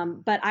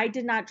 But I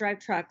did not drive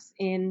trucks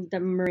in the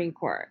Marine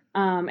Corps,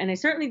 and I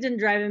certainly didn't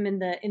drive them in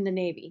the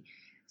Navy.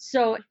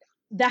 So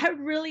that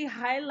really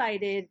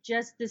highlighted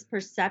just this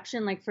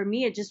perception. Like for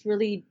me, it just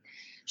really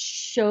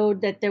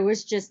showed that there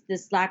was just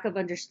this lack of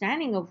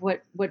understanding of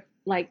what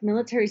like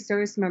military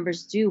service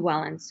members do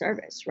while in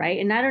service, right?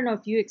 And I don't know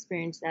if you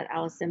experienced that,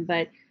 Allison,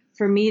 but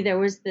for me, there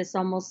was this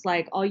almost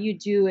like all you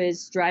do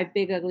is drive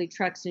big, ugly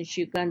trucks and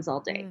shoot guns all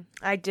day.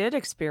 I did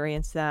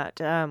experience that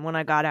when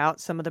I got out.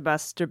 Some of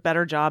the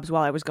better jobs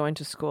while I was going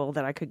to school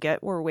that I could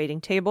get were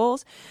waiting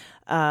tables,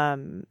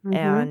 and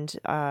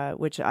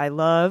which I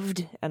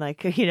loved, and I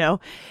could,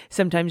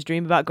 sometimes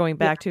dream about going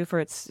back to for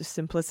its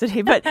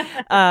simplicity. But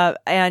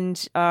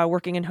and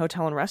working in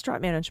hotel and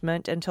restaurant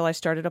management until I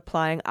started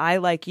applying. I,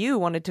 like you,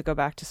 wanted to go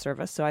back to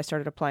service, so I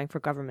started applying for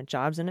government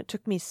jobs, and it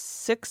took me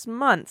 6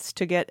 months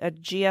to get a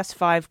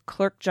GS5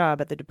 clerk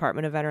job at the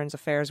Department of Veterans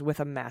Affairs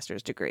with a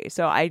master's degree.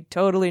 So I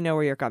totally know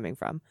where you're coming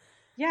from.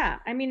 Yeah,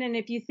 I mean, and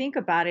if you think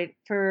about it,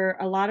 for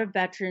a lot of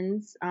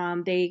veterans,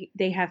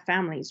 they have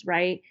families,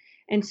 right?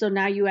 And so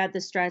now you add the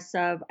stress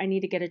of, I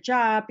need to get a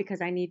job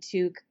because I need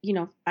to,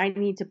 I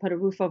need to put a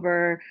roof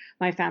over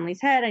my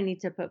family's head. I need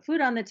to put food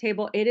on the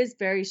table. It is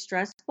very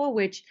stressful,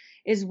 which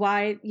is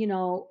why,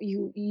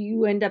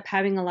 you end up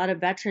having a lot of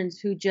veterans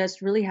who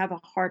just really have a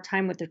hard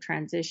time with the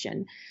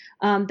transition.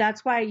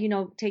 That's why,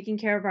 taking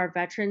care of our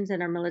veterans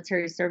and our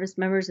military service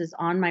members is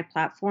on my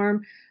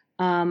platform.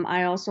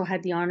 I also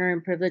had the honor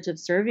and privilege of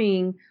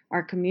serving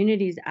our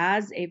communities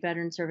as a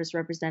veteran service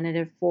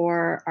representative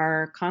for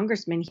our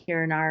congressman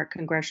here in our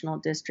congressional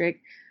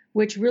district,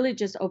 which really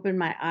just opened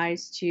my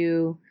eyes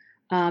to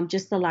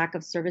just the lack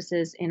of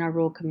services in our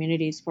rural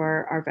communities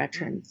for our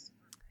veterans.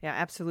 Yeah,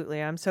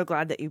 absolutely. I'm so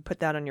glad that you put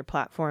that on your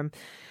platform.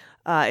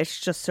 It's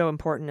just so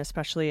important,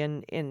 especially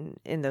in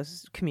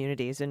those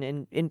communities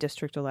and in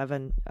District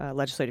 11,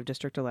 Legislative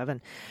District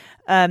 11.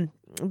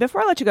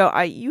 Before I let you go,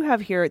 you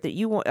have here that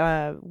you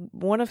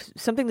one of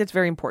something that's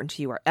very important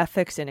to you are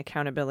ethics and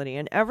accountability.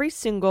 And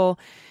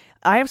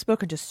I have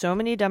spoken to so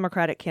many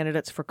Democratic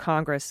candidates for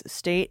Congress,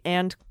 state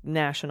and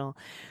national,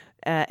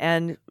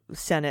 and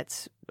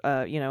senates,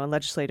 and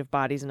legislative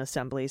bodies and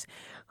assemblies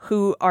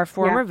who are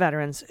former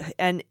veterans.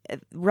 And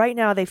right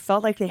now they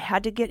felt like they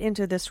had to get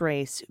into this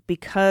race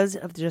because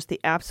of just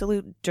the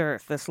absolute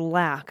dearth, this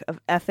lack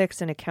of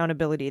ethics and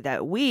accountability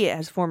that we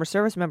as former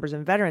service members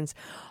and veterans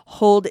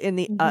hold in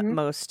the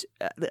utmost.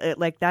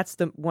 Like that's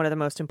one of the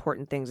most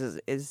important things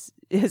is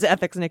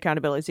ethics and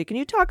accountability. So can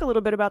you talk a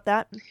little bit about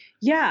that?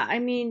 Yeah, I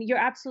mean, you're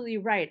absolutely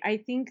right. I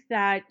think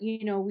that,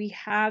 we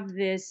have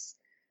this,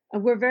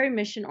 we're very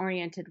mission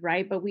oriented,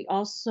 right? But we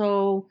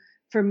also,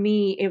 for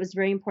me, it was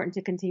very important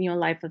to continue a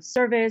life of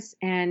service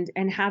and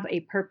have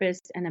a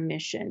purpose and a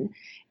mission.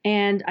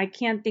 And I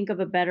can't think of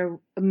a better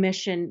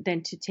mission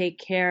than to take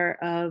care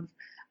of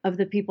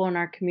the people in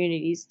our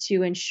communities,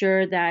 to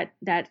ensure that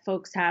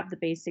folks have the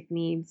basic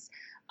needs,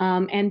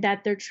 and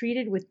that they're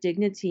treated with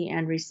dignity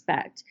and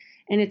respect.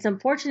 And it's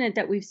unfortunate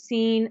that we've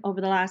seen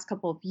over the last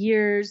couple of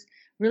years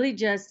really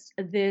just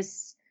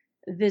this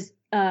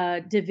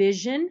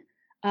division,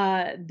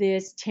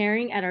 this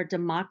tearing at our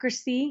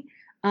democracy.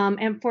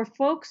 And for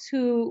folks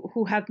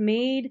who have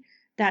made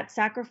that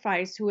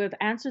sacrifice, who have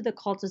answered the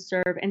call to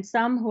serve, and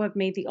some who have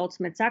made the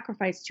ultimate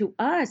sacrifice, to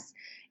us,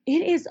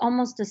 it is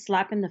almost a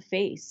slap in the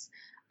face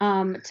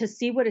to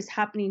see what is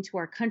happening to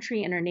our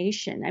country and our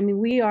nation. I mean,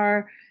 we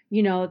are,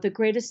 the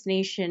greatest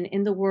nation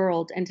in the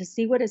world, and to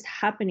see what is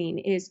happening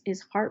is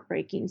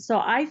heartbreaking. So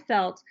I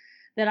felt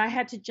that I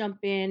had to jump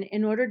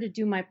in order to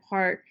do my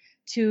part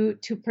to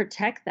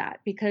protect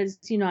that, because,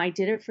 I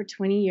did it for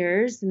 20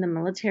 years in the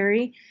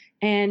military,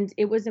 and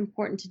it was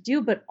important to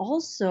do, but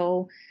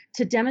also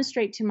to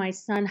demonstrate to my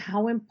son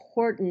how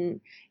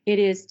important it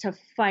is to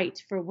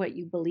fight for what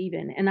you believe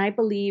in. And I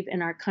believe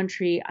in our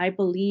country. I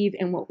believe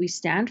in what we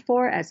stand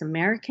for as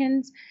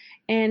Americans.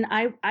 And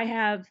I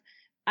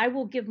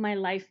will give my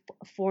life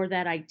for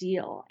that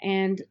ideal.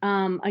 And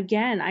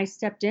again, I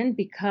stepped in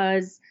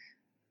because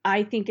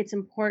I think it's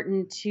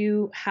important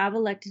to have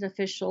elected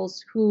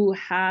officials who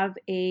have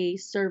a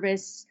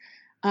service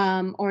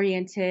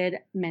oriented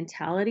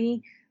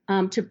mentality,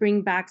 to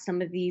bring back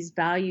some of these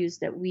values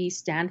that we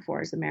stand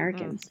for as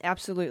Americans.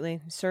 Absolutely.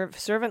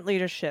 Servant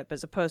leadership,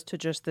 as opposed to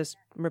just this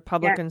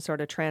Republican sort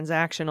of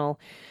transactional,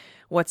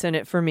 what's in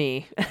it for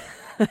me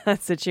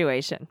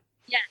situation.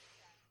 Yeah,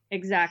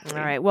 exactly.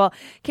 All right. Well,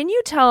 can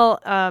you tell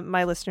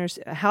my listeners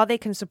how they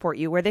can support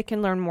you, where they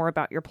can learn more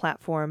about your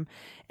platform,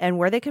 and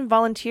where they can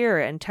volunteer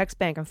and text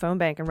bank and phone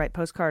bank and write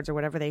postcards or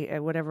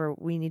whatever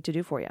we need to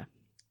do for you?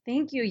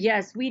 Thank you.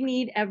 Yes, we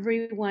need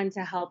everyone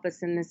to help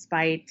us in this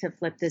fight to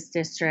flip this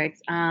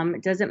district.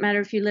 It doesn't matter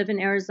if you live in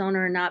Arizona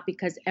or not,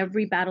 because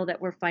every battle that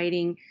we're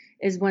fighting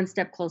is one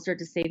step closer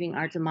to saving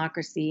our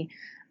democracy.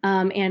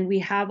 And we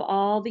have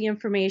all the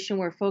information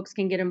where folks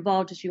can get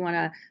involved. If you want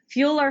to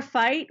fuel our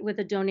fight with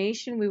a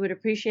donation, we would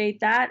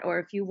appreciate that. Or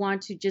if you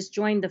want to just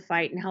join the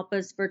fight and help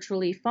us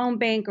virtually phone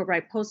bank or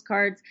write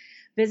postcards,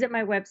 visit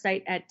my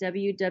website at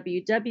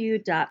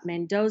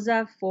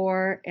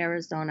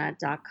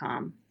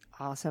www.mendozaforarizona.com.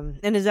 Awesome.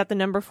 And is that the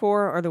number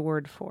 4 or the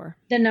word 4?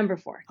 The number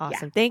 4.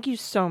 Awesome. Yeah. Thank you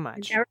so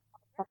much.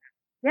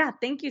 Yeah.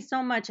 Thank you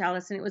so much,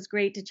 Allison. It was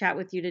great to chat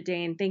with you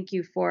today. And thank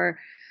you for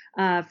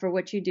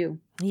what you do.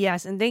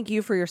 Yes. And thank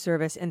you for your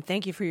service. And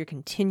thank you for your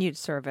continued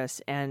service.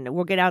 And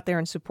we'll get out there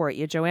and support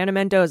you. Joanna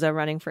Mendoza,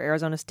 running for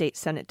Arizona State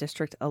Senate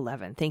District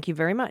 11. Thank you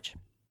very much.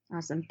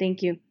 Awesome.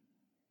 Thank you.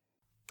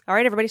 All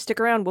right, everybody, stick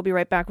around. We'll be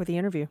right back with the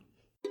interview.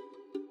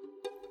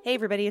 Hey,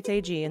 everybody, it's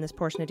AG, and this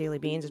portion of Daily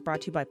Beans is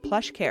brought to you by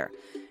PlushCare.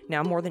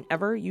 Now, more than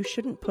ever, you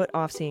shouldn't put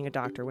off seeing a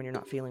doctor when you're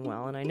not feeling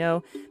well. And I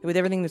know that with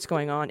everything that's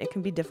going on, it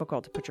can be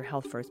difficult to put your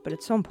health first, but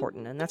it's so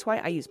important. And that's why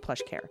I use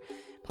PlushCare.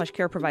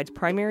 PlushCare provides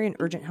primary and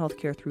urgent health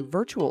care through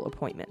virtual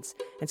appointments.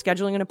 And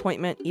scheduling an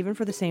appointment, even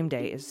for the same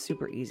day, is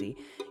super easy.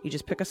 You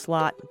just pick a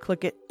slot,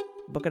 click it,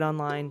 book it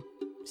online.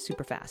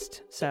 Super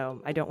fast.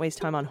 So I don't waste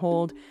time on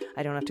hold.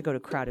 I don't have to go to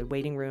crowded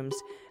waiting rooms.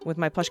 With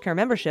my PlushCare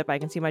membership, I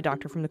can see my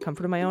doctor from the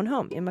comfort of my own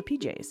home in my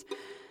PJs.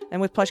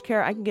 And with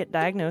PlushCare, I can get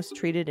diagnosed,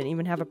 treated, and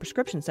even have a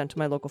prescription sent to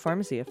my local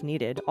pharmacy if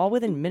needed, all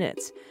within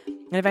minutes.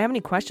 And if I have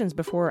any questions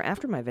before or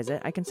after my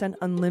visit, I can send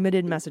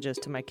unlimited messages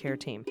to my care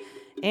team.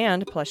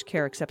 And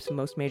PlushCare accepts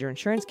most major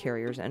insurance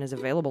carriers and is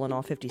available in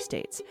all 50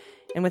 states.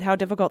 And with how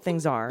difficult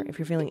things are, if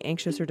you're feeling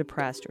anxious or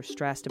depressed or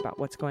stressed about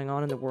what's going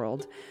on in the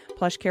world,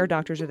 PlushCare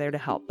doctors are there to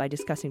help by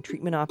discussing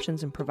treatment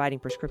options and providing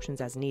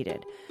prescriptions as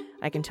needed.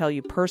 I can tell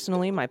you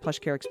personally, my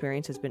PlushCare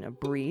experience has been a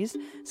breeze.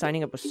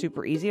 Signing up was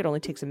super easy. It only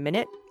takes a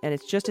minute, and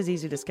it's just as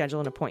easy to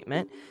schedule an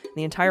appointment.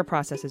 The entire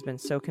process has been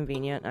so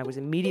convenient. I was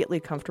immediately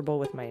comfortable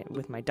with my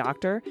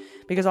doctor,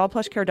 because all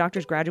PlushCare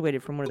doctors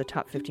graduated from one of the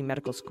top 50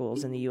 medical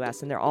schools in the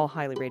U.S., and they're all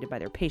highly rated by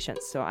their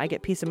patients. So I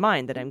get peace of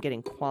mind that I'm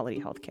getting quality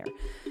health care.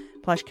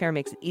 PlushCare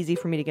makes it easy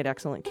for me to get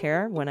excellent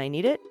care when I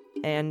need it.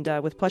 And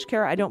with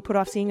PlushCare, I don't put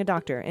off seeing a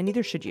doctor, and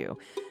neither should you.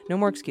 No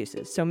more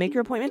excuses. So make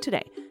your appointment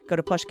today. Go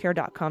to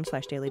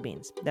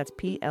plushcare.com/dailybeans. That's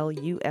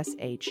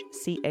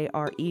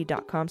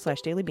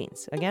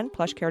PlushCare.com/dailybeans. Again,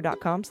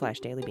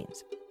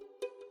 plushcare.com/dailybeans.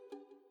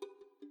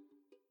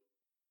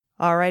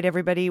 All right,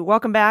 everybody,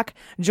 welcome back.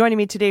 Joining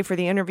me today for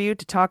the interview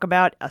to talk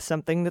about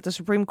something that the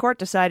Supreme Court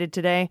decided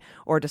today,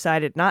 or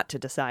decided not to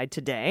decide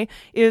today,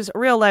 is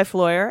real-life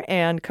lawyer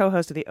and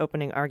co-host of the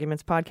Opening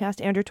Arguments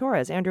podcast, Andrew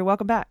Torrez. Andrew,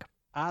 welcome back.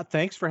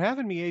 Thanks for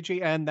having me,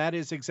 AJ. And that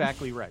is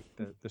exactly right.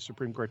 The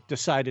Supreme Court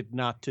decided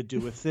not to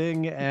do a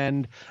thing,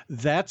 and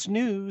that's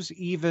news,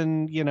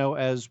 even,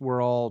 as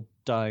we're all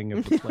dying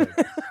of the plague.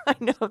 I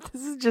know,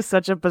 this is just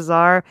such a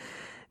bizarre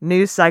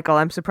news cycle.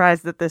 I'm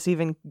surprised that this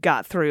even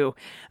got through.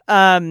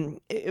 And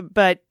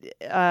by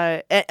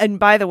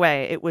the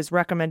way, it was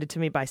recommended to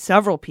me by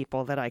several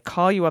people that I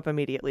call you up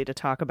immediately to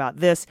talk about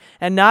this.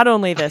 And not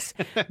only this,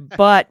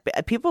 but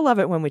people love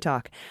it when we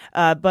talk,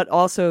 but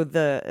also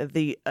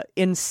the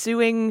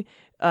ensuing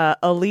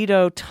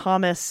Alito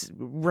Thomas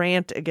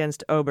rant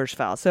against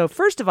Obergefell. So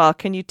first of all,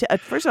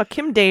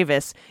 Kim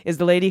Davis is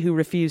the lady who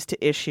refused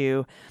to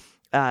issue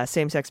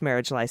same-sex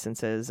marriage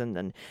licenses, and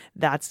then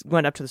that's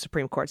went up to the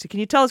Supreme Court. So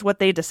can you tell us what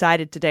they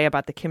decided today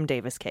about the Kim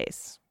Davis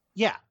case?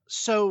 Yeah.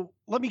 So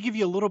let me give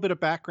you a little bit of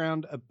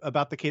background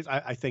about the case.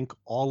 I think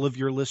all of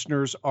your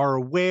listeners are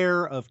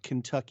aware of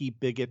Kentucky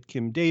bigot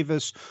Kim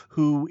Davis,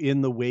 who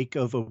in the wake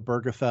of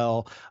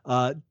Obergefell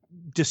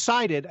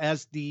decided,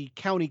 as the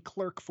county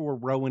clerk for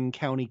Rowan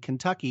County,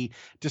 Kentucky,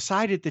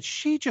 decided that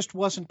she just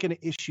wasn't going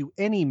to issue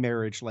any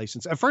marriage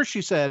license. At first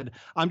she said,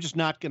 I'm just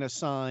not going to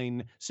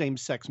sign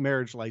same-sex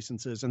marriage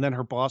licenses. And then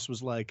her boss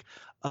was like,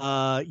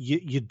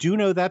 you do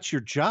know that's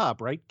your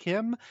job, right,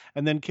 Kim?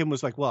 And then Kim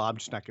was like, well, I'm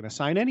just not going to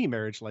sign any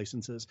marriage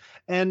licenses.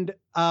 And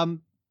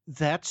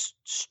that's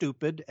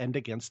stupid and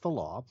against the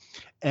law.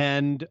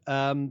 And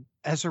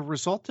as a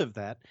result of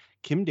that,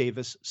 Kim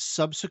Davis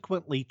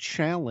subsequently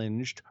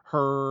challenged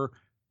her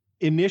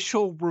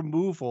initial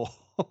removal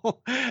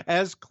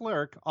as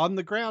clerk on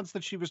the grounds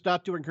that she was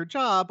not doing her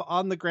job,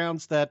 on the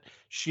grounds that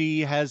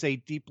she has a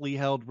deeply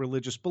held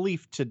religious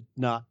belief to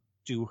not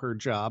do her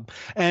job.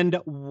 And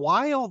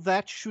while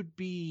that should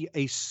be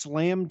a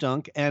slam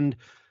dunk, and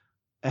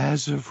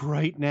as of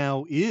right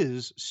now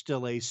is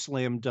still a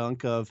slam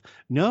dunk of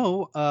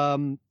no,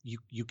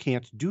 you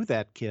can't do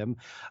that, Kim,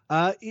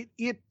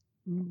 it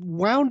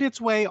wound its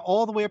way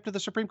all the way up to the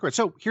Supreme Court.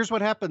 So here's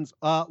what happens.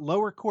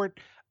 Lower court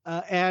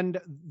and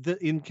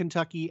in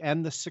Kentucky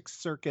and the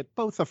Sixth Circuit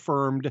both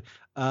affirmed,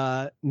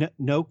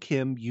 no,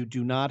 Kim, you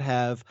do not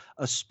have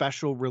a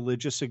special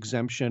religious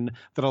exemption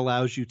that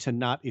allows you to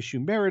not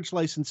issue marriage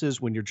licenses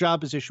when your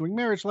job is issuing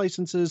marriage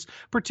licenses,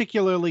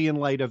 particularly in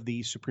light of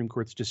the Supreme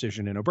Court's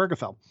decision in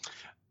Obergefell.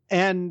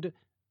 And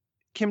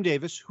Kim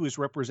Davis, who is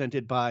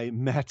represented by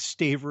Matt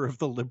Staver of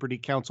the Liberty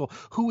Counsel,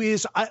 who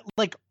is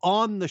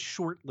on the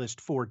short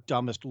list for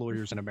dumbest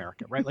lawyers in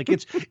America, right?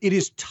 It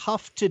is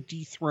tough to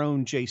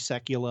dethrone Jay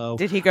Sekulow.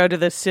 Did he go to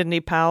the Sidney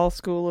Powell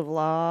School of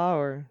Law,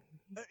 or?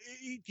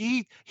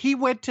 He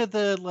went to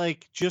the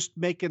just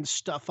making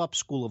stuff up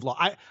School of Law.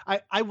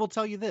 I will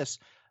tell you this.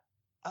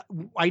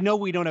 I know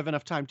we don't have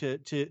enough time to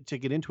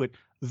get into it.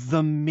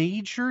 The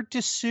major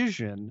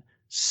decision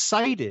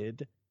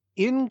cited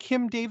in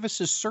Kim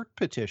Davis's cert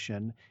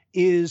petition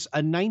is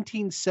a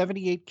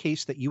 1978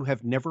 case that you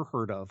have never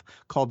heard of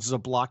called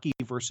Zablocki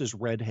versus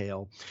Red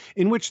Hale,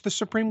 in which the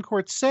Supreme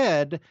Court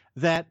said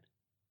that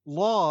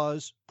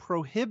laws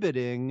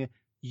prohibiting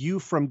you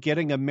from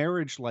getting a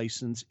marriage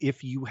license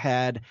if you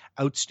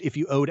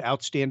owed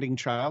outstanding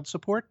child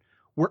support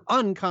were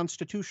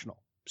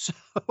unconstitutional. So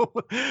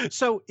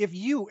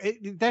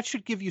that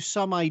should give you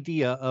some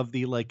idea of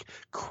the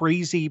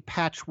crazy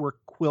patchwork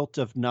quilt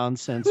of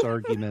nonsense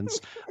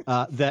arguments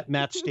that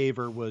Matt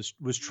Staver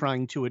was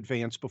trying to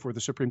advance before the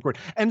Supreme Court.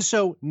 And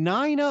so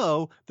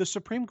 9-0, the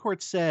Supreme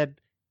Court said,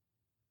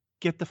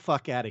 get the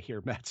fuck out of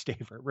here, Matt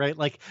Staver, right?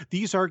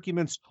 These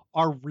arguments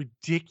are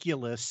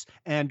ridiculous,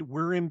 and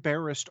we're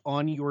embarrassed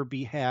on your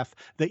behalf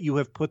that you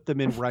have put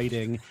them in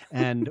writing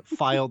and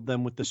filed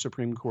them with the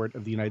Supreme Court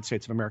of the United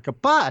States of America.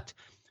 But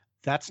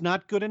that's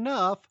not good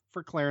enough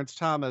for Clarence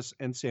Thomas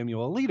and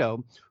Samuel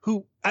Alito,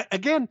 who,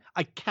 again,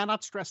 I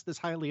cannot stress this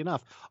highly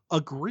enough,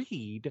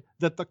 agreed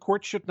that the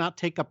court should not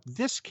take up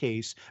this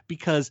case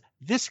because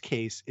this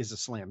case is a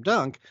slam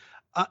dunk,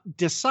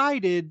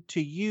 decided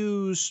to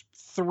use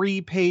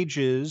 3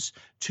 pages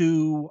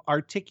to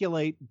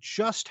articulate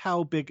just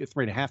how big,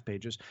 3.5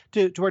 pages,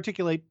 to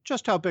articulate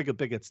just how big of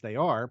bigots they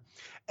are.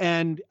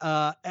 And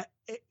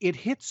it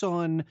hits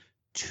on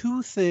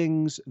 2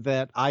 things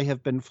that I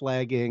have been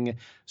flagging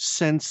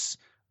since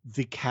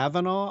the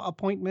Kavanaugh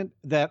appointment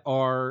that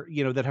are,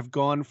 that have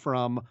gone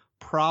from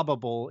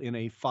probable in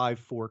a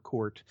 5-4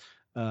 court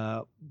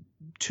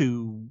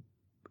to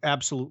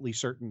absolutely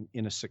certain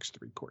in a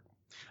 6-3 court.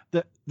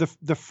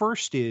 The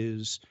first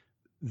is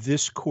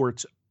this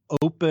court's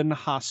open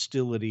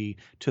hostility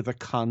to the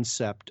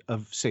concept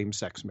of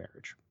same-sex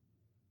marriage.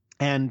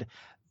 And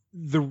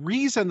the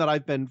reason that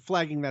I've been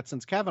flagging that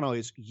since Kavanaugh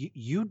is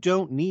you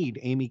don't need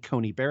Amy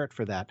Coney Barrett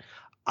for that.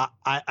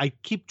 I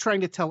keep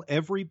trying to tell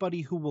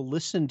everybody who will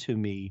listen to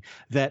me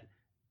that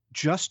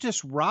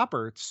Justice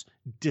Roberts'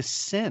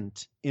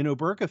 dissent in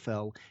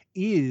Obergefell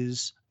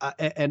is,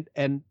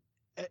 and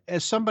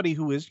as somebody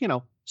who is,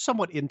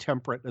 somewhat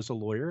intemperate as a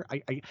lawyer.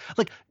 I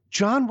like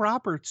John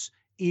Roberts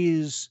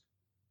is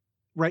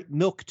right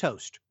milk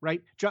toast,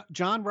 right?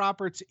 John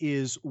Roberts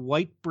is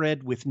white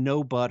bread with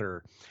no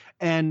butter.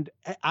 And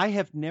I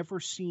have never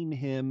seen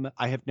him.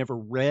 I have never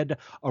read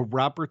a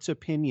Roberts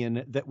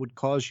opinion that would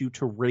cause you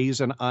to raise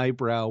an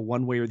eyebrow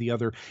one way or the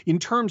other in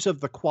terms of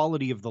the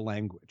quality of the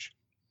language.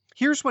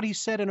 Here's what he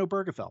said in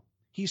Obergefell.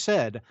 He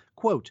said,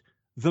 quote,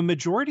 "The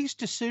majority's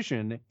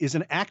decision is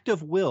an act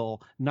of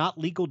will, not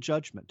legal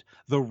judgment.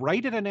 The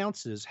right it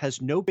announces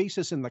has no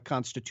basis in the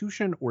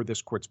Constitution or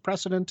this court's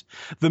precedent.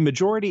 The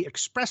majority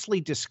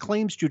expressly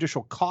disclaims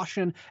judicial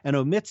caution and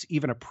omits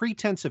even a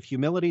pretense of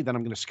humility." Then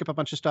I'm going to skip a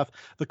bunch of stuff.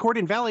 "The court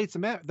invalidates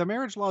the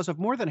marriage laws of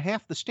more than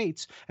half the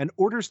states and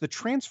orders the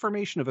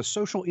transformation of a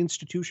social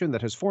institution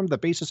that has formed the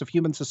basis of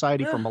human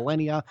society for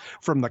millennia,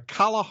 from the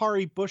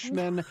Kalahari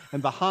Bushmen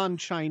and the Han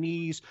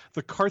Chinese,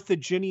 the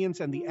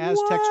Carthaginians and the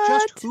Aztecs. What?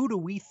 Just who do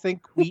we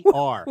think we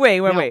are?"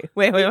 Wait. Now,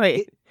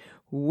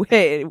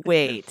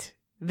 Wait.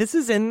 This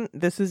is in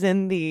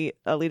the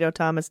Alito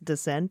Thomas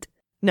dissent?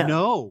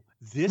 No.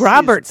 This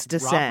Roberts' is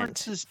dissent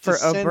Roberts' for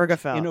dissent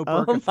Obergefell. in Oh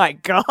Obergefell. my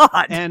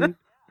God. And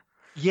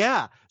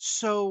yeah,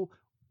 so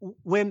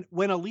when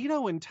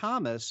Alito and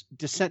Thomas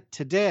dissent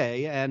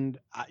today, and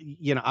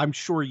I'm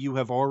sure you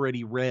have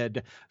already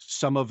read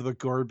some of the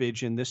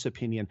garbage in this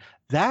opinion,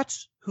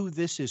 that's who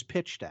this is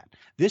pitched at.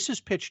 This is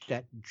pitched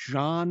at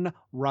John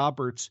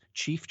Roberts,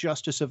 Chief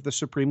Justice of the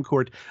Supreme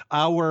Court,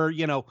 our,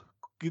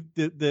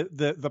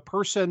 the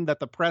person that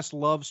the press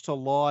loves to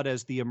laud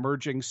as the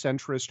emerging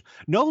centrist.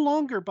 No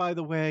longer, by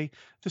the way,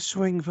 the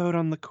swing vote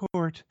on the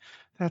court.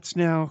 That's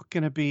now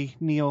going to be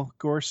Neil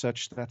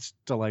Gorsuch. That's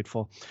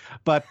delightful.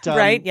 But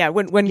right? Yeah.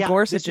 When yeah,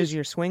 Gorsuch is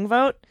your swing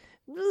vote,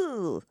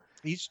 ugh.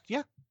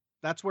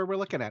 That's where we're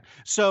looking at.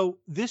 So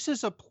this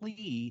is a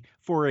plea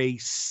for a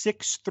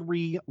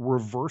 6-3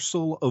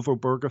 reversal of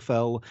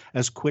Obergefell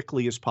as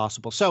quickly as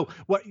possible. So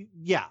what did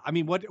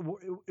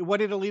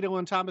Alito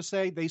and Thomas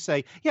say? They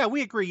say, yeah,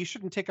 we agree. You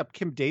shouldn't take up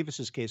Kim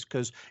Davis's case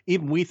because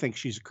even we think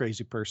she's a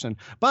crazy person.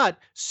 But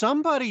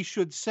somebody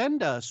should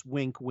send us,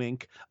 wink,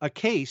 wink, a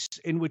case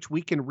in which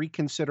we can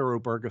reconsider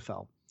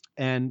Obergefell.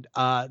 And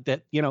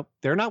that,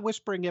 they're not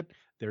whispering it.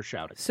 They're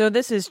shouting. So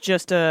this is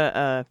just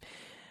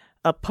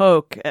a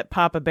poke at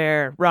Papa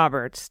Bear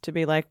Roberts to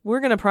be like,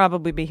 we're going to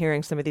probably be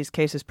hearing some of these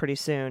cases pretty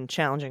soon,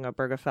 challenging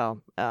Obergefell,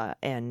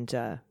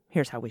 and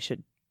here's how we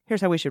should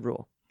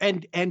rule.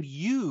 And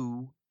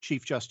you,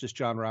 Chief Justice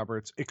John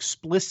Roberts,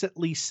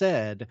 explicitly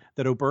said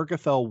that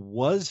Obergefell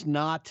was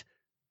not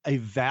a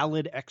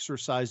valid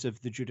exercise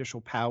of the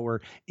judicial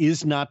power,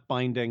 is not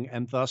binding,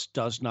 and thus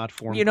does not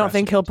form. You don't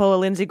think he'll pull a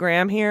Lindsey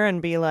Graham here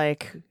and be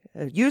like,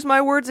 use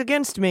my words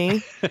against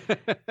me?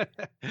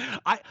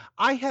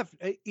 I have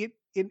it.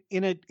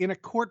 In a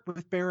court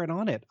with Barrett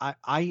on it,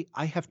 I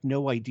have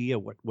no idea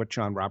what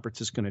John Roberts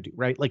is going to do.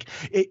 Right, like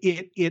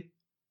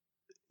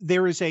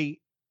there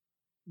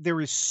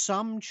is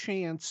some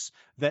chance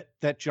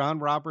that John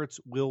Roberts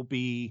will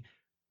be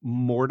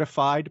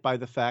mortified by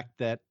the fact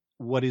that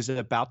what is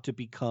about to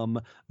become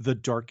the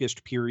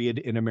darkest period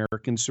in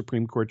American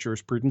Supreme Court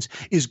jurisprudence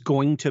is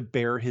going to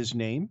bear his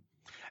name,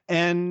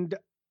 and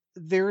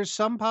there is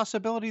some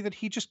possibility that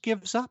he just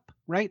gives up,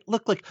 right?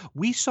 Look, like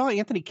we saw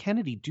Anthony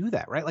Kennedy do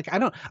that, right? Like I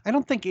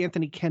don't think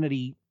Anthony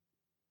Kennedy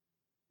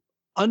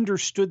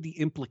understood the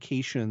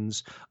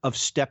implications of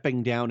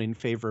stepping down in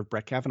favor of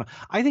Brett Kavanaugh.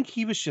 I think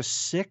he was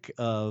just sick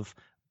of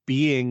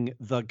being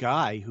the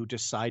guy who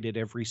decided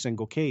every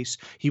single case.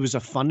 He was a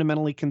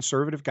fundamentally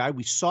conservative guy.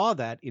 We saw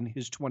that in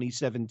his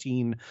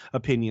 2017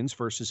 opinions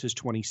versus his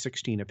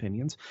 2016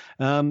 opinions.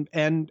 And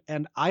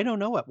I don't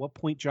know at what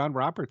point John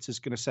Roberts is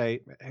going to say,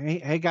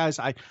 hey guys,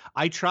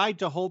 I tried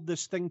to hold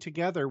this thing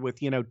together with,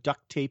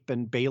 duct tape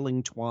and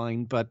baling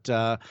twine, but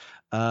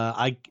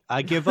I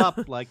give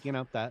up. Like,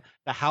 that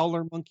the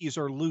howler monkeys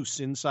are loose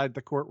inside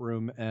the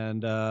courtroom,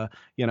 and I'm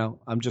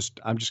just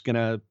going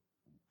to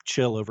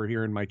chill over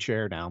here in my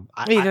chair now.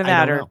 Either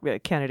that or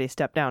Kennedy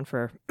stepped down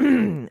for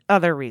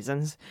other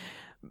reasons.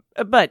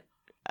 But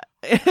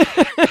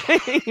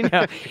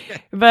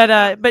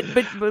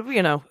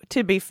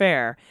to be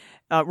fair,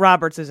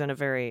 Roberts is in a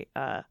very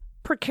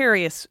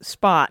precarious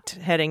spot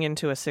heading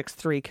into a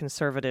 6-3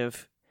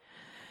 conservative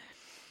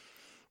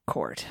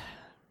court.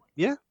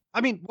 Yeah. I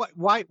mean,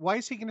 why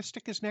is he going to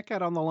stick his neck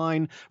out on the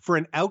line for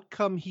an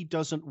outcome he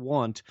doesn't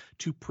want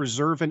to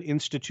preserve an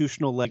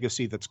institutional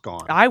legacy that's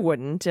gone? I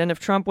wouldn't. And if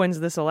Trump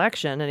wins this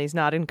election and he's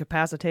not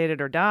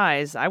incapacitated or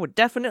dies, I would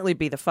definitely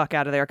be the fuck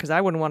out of there because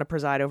I wouldn't want to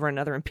preside over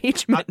another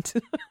impeachment.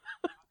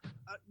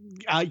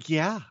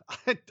 Yeah.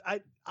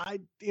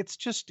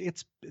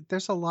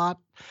 There's a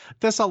lot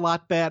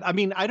bad. I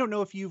mean, I don't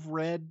know if you've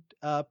read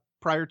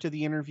prior to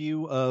the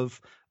interview of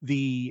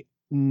the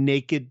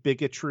naked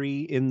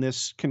bigotry in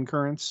this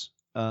concurrence.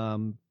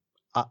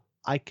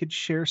 I could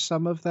share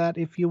some of that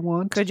if you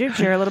want. Could you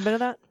share a little bit of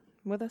that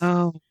with us?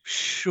 Oh,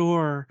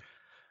 sure.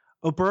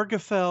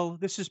 Obergefell,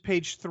 this is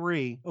page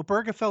 3.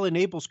 Obergefell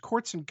enables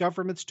courts and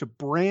governments to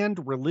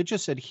brand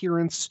religious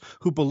adherents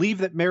who believe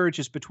that marriage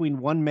is between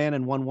one man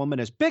and one woman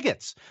as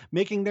bigots,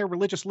 making their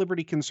religious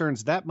liberty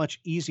concerns that much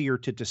easier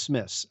to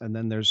dismiss. And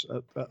then there's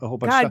a whole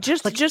bunch God, of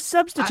stuff. just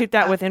substitute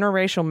that with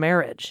interracial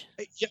marriage.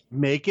 Yeah,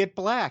 make it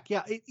black.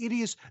 Yeah, it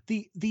is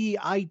the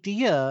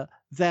idea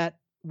that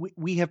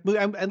we have moved.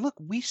 And look,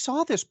 we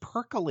saw this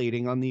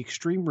percolating on the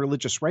extreme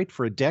religious right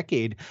for a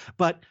decade,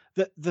 but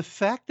the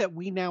fact that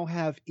we now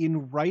have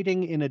in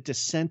writing in a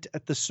dissent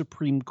at the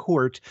Supreme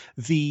Court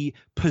the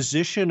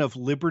position of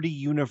Liberty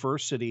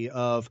University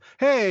of,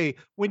 hey,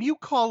 when you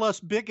call us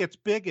bigots,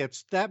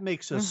 that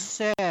makes us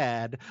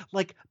sad.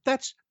 Like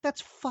that's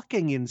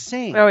fucking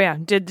insane. Oh yeah,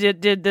 did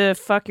the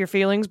fuck your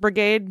feelings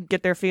brigade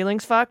get their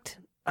feelings fucked?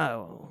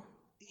 Oh.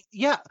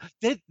 Yeah,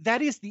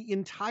 that is the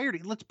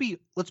entirety. Let's be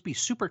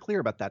super clear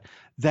about that.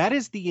 That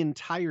is the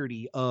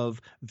entirety of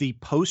the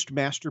post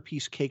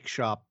Masterpiece Cake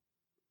Shop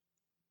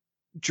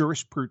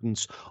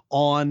jurisprudence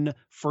on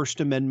First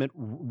Amendment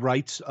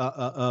rights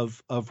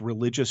of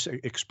religious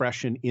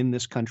expression in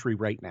this country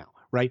right now.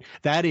 Right?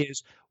 That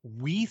is,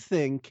 we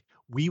think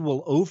we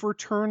will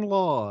overturn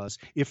laws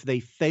if they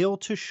fail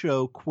to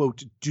show,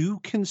 quote, due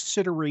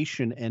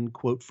consideration, end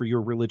quote, for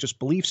your religious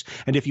beliefs.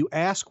 And if you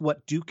ask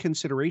what due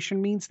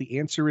consideration means, the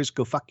answer is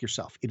go fuck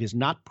yourself. It is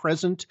not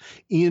present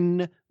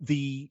in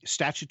the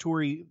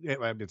statutory,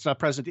 it's not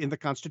present in the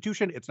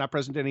Constitution. It's not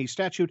present in any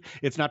statute.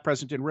 It's not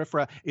present in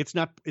RFRA. It's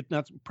not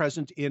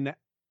present in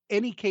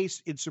any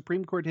case in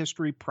Supreme Court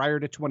history prior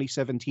to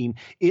 2017.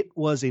 It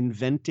was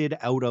invented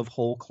out of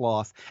whole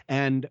cloth.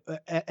 And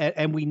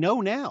we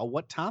know now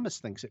what Thomas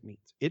thinks it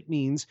means. It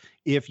means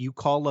if you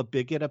call a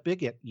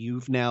bigot,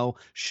 you've now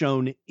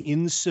shown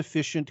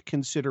insufficient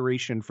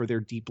consideration for their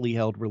deeply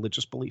held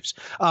religious beliefs.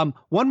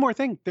 One more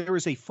thing, there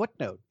is a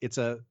footnote. It's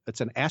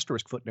an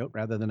asterisk footnote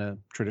rather than a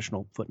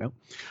traditional footnote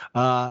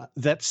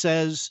that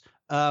says,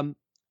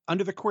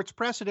 under the court's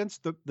precedents,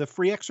 the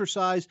free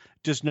exercise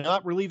does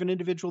not relieve an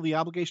individual the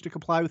obligation to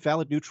comply with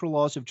valid neutral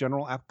laws of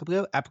general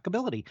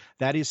applicability.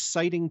 That is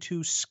citing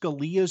to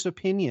Scalia's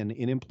opinion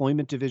in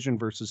Employment Division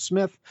versus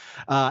Smith,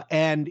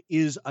 and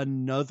is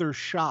another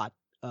shot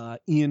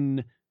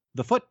in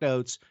the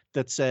footnotes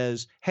that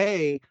says,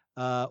 hey,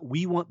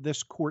 we want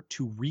this court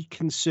to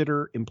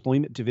reconsider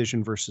Employment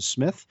Division versus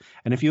Smith.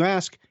 And if you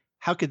ask,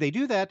 how could they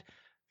do that?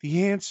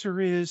 The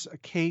answer is a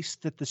case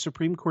that the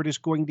Supreme Court is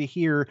going to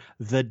hear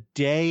the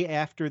day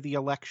after the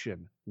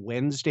election,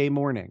 Wednesday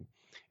morning.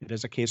 It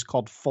is a case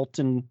called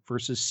Fulton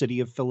versus City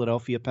of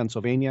Philadelphia,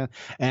 Pennsylvania.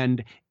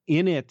 And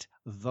in it,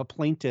 the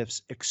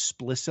plaintiffs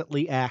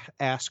explicitly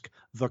ask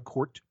the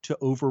court to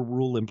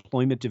overrule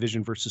Employment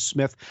Division versus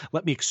Smith.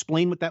 Let me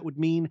explain what that would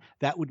mean.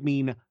 That would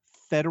mean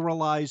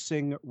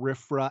federalizing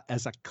RFRA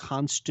as a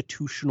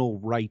constitutional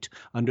right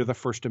under the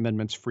First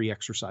Amendment's free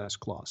exercise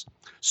clause.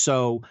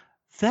 So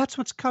that's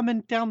what's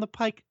coming down the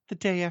pike the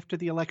day after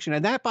the election.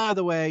 And that, by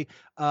the way,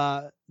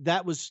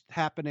 that was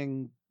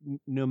happening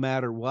no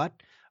matter what,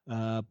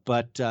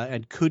 but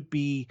and could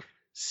be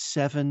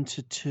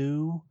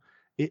 7-2.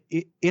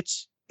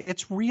 It's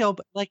real.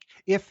 But like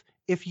if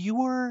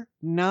you are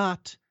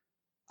not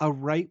a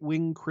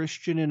right-wing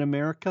Christian in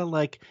America,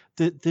 like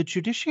the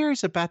judiciary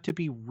is about to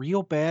be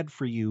real bad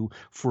for you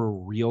for a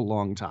real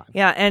long time.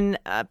 Yeah, and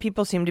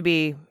people seem to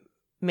be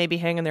maybe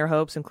hanging their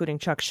hopes, including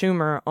Chuck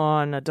Schumer,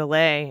 on a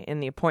delay in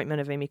the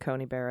appointment of Amy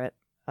Coney Barrett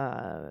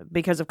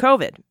because of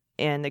COVID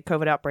and the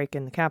COVID outbreak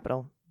in the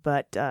Capitol.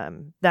 But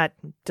that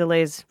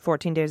delays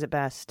 14 days at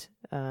best.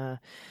 And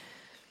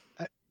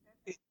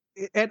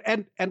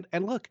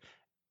look,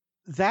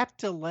 that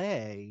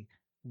delay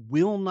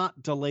will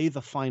not delay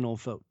the final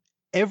vote.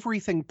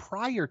 Everything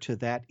prior to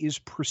that is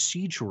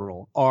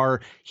procedural,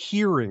 are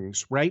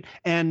hearings, right?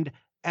 And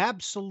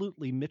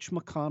absolutely, Mitch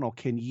McConnell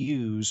can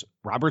use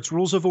Robert's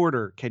Rules of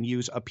Order, can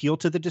use appeal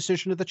to the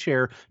decision of the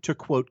chair to,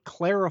 quote,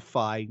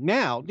 clarify.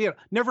 Now,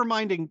 never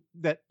minding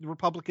that the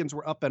Republicans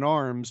were up in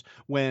arms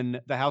when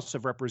the House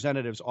of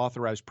Representatives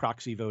authorized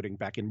proxy voting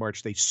back in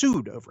March. They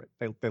sued over it.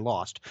 They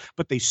lost,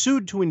 but they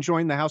sued to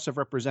enjoin the House of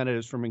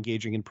Representatives from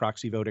engaging in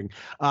proxy voting.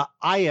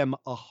 I am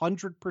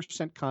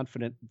 100%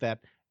 confident that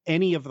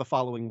any of the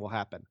following will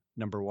happen.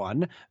 Number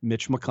one,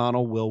 Mitch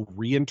McConnell will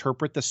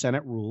reinterpret the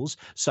Senate rules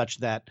such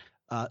that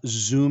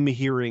Zoom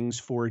hearings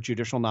for a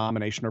judicial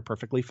nomination are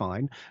perfectly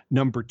fine.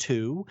 Number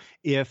two,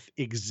 if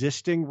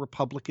existing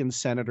Republican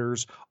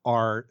senators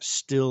are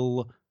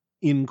still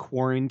in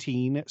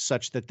quarantine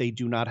such that they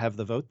do not have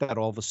the vote, that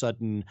all of a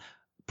sudden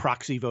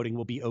proxy voting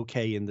will be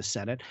okay in the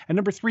Senate. And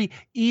number three,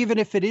 even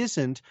if it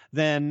isn't,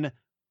 then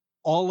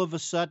all of a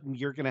sudden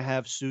you're going to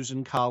have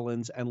Susan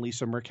Collins and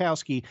Lisa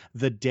Murkowski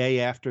the day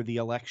after the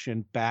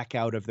election back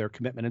out of their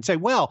commitment and say,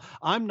 well,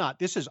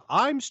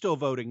 I'm still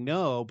voting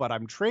no, but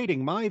I'm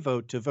trading my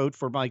vote to vote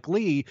for Mike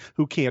Lee,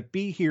 who can't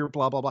be here,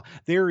 blah, blah, blah.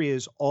 There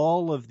is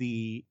all of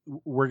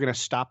we're going to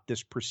stop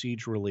this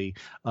procedurally,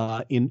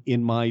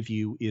 in my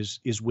view,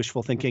 is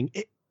wishful thinking,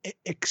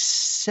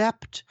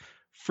 except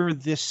for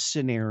this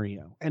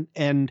scenario.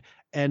 And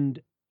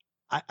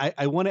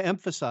I want to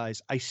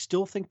emphasize, I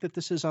still think that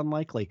this is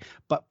unlikely,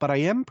 but I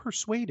am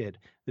persuaded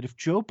that if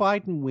Joe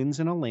Biden wins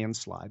in a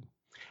landslide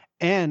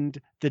and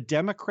the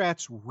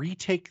Democrats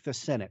retake the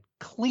Senate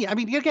clean, I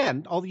mean,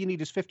 again, all you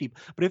need is 50,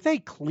 but if they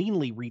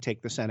cleanly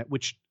retake the Senate,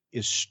 which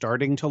is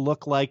starting to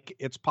look like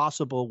it's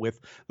possible with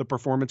the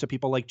performance of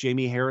people like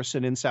Jamie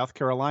Harrison in South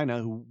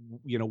Carolina, who,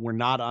 were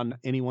not on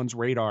anyone's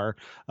radar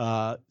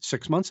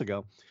 6 months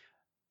ago.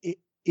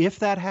 If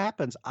that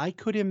happens, I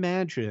could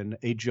imagine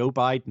a Joe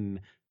Biden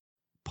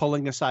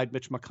pulling aside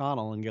Mitch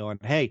McConnell and going,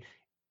 hey,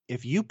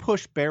 if you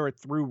push Barrett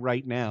through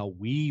right now,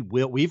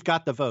 we've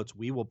got the votes.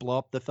 We will blow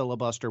up the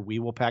filibuster. We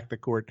will pack the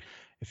court.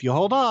 If you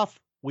hold off,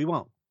 we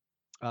won't.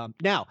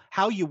 Now,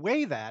 how you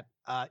weigh that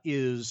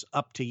is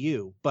up to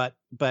you. But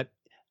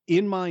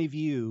in my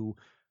view,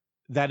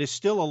 that is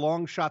still a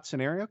long shot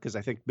scenario because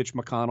I think Mitch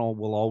McConnell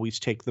will always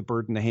take the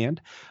bird in the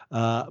hand.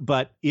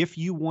 But if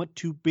you want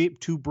to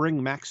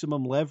bring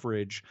maximum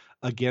leverage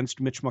against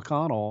Mitch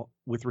McConnell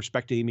with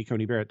respect to Amy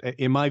Coney Barrett,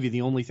 in my view,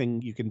 the only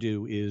thing you can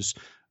do is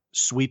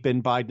sweep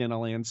in Biden in a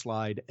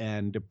landslide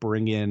and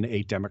bring in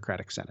a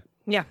Democratic Senate.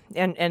 Yeah,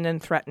 and then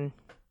threaten.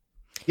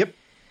 Yep.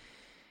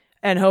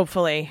 And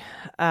hopefully,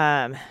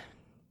 but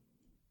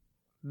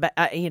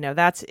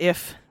that's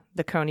if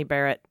the Coney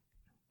Barrett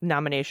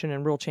nomination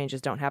and rule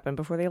changes don't happen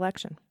before the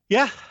election.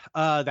 Yeah,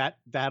 that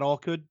all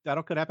could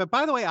happen.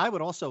 By the way, I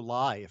would also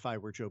lie if I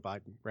were Joe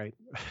Biden, right?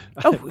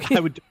 Oh, I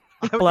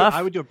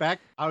would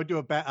do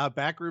a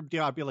backroom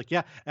deal. I'd be like,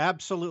 yeah,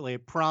 absolutely. I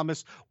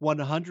promise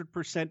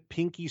 100%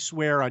 pinky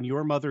swear on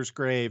your mother's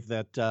grave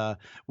that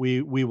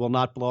we will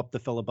not blow up the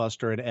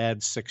filibuster and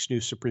add 6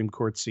 new Supreme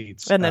Court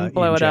seats. And then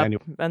blow it up.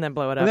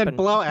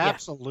 Yeah.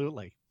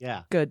 Absolutely.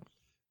 Yeah. Good.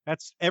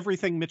 That's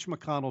everything Mitch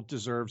McConnell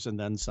deserves and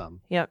then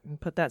some. Yep.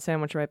 Put that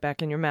sandwich right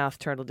back in your mouth,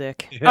 Turtle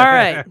Dick. All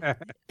right.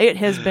 It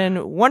has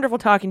been wonderful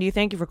talking to you.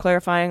 Thank you for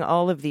clarifying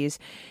all of these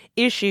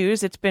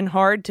issues. It's been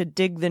hard to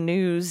dig the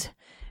news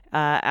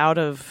out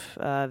of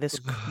this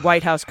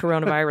White House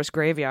coronavirus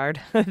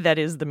graveyard that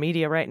is the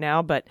media right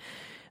now. But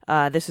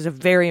this is a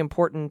very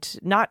important,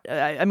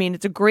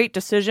 it's a great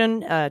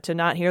decision to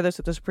not hear this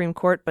at the Supreme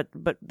Court,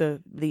 but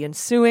the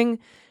ensuing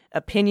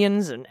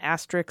opinions and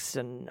asterisks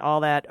and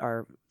all that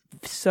are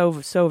so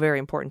very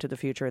important to the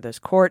future of this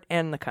court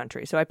and the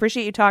country. So I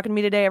appreciate you talking to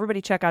me today. Everybody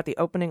check out the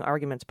Opening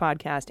Arguments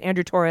podcast.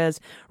 Andrew Torrez,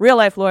 real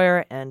life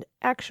lawyer and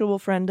actual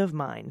friend of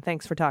mine.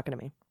 Thanks for talking to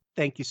me.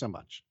 Thank you so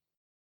much.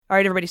 All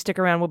right, everybody, stick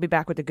around. We'll be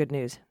back with the good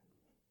news.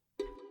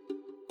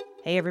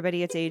 Hey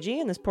everybody, it's AG,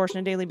 and this portion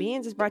of Daily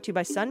Beans is brought to you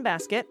by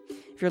Sunbasket.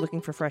 If you're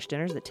looking for fresh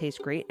dinners that taste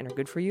great and are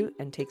good for you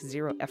and take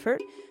zero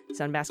effort,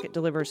 Sunbasket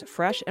delivers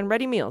fresh and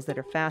ready meals that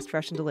are fast,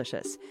 fresh, and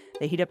delicious.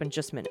 They heat up in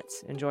just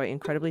minutes. Enjoy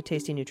incredibly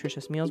tasty,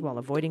 nutritious meals while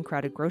avoiding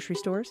crowded grocery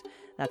stores.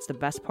 That's the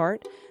best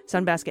part.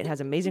 Sunbasket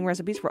has amazing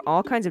recipes for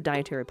all kinds of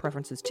dietary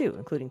preferences too,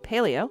 including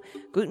paleo,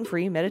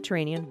 gluten-free,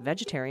 Mediterranean,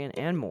 vegetarian,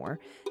 and more.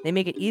 They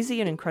make it easy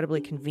and incredibly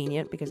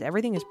convenient because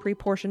everything is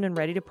pre-portioned and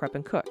ready to prep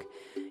and cook.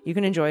 You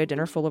can enjoy a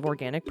dinner full of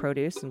organic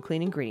produce and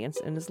clean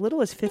ingredients in as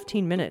little as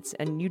 15 minutes,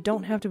 and you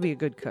don't have to be a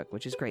good cook,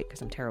 which is great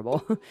because I'm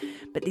terrible.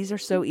 But these are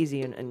so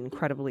easy and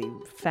incredibly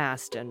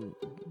fast and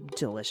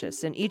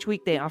delicious. And each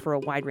week they offer a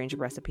wide range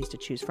of recipes to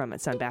choose from at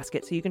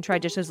Sunbasket, so you can try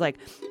dishes like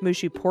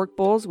mushu pork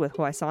bowls with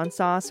hoisin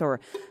sauce or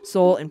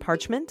sole and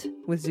parchment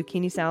with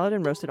zucchini salad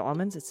and roasted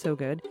almonds. It's so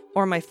good.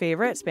 Or my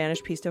favorite,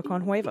 Spanish pisto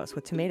con huevos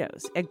with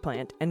tomatoes,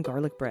 eggplant, and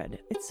garlic bread.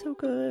 It's so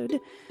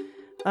good.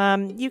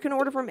 You can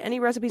order from any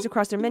recipes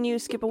across their menu,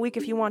 skip a week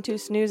if you want to,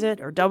 snooze it,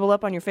 or double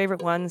up on your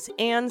favorite ones.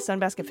 And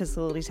Sunbasket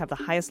facilities have the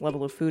highest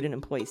level of food and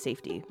employee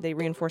safety. They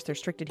reinforce their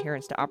strict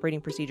adherence to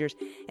operating procedures,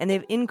 and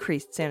they've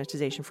increased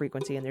sanitization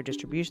frequency in their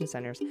distribution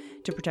centers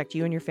to protect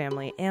you and your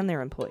family and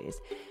their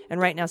employees.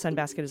 And right now,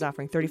 Sunbasket is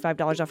offering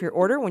 $35 off your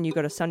order when you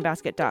go to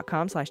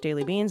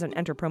sunbasket.com/dailybeans and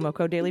enter promo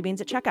code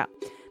dailybeans at checkout.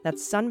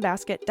 That's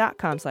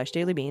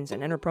sunbasket.com/dailybeans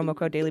and enter promo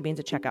code dailybeans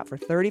at checkout for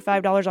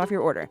 $35 off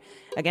your order.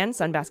 Again,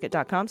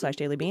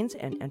 sunbasket.com/dailybeans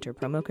and enter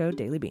promo code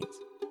dailybeans.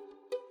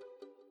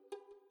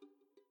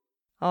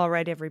 All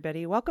right,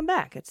 everybody, welcome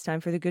back. It's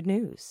time for the good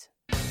news.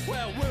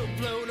 Well, we'll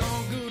float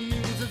on, good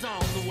news is on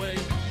the way.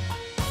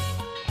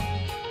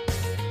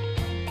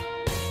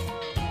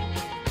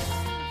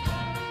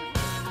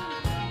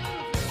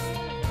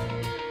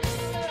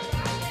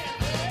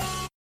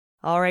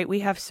 All right, we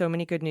have so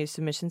many good news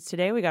submissions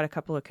today. We got a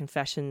couple of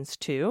confessions,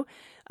 too.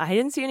 I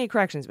didn't see any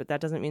corrections, but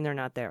that doesn't mean they're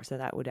not there. So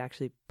that would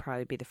actually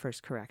probably be the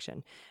first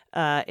correction,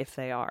 if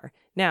they are.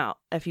 Now,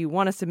 if you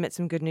want to submit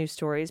some good news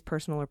stories,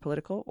 personal or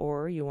political,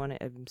 or you want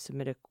to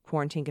submit a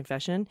quarantine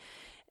confession,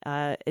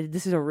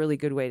 this is a really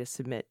good way to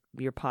submit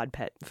your pod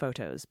pet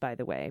photos, by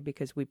the way,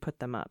 because we put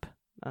them up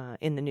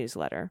in the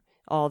newsletter.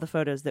 All the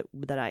photos that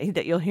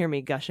you'll hear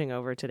me gushing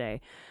over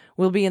today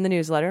will be in the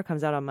newsletter. It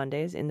comes out on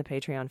Mondays in the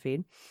Patreon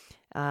feed.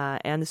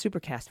 And the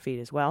Supercast feed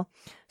as well.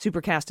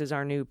 Supercast is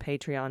our new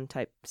Patreon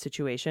type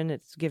situation.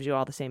 It gives you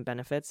all the same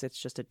benefits.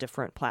 It's just a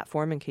different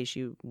platform in case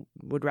you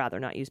would rather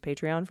not use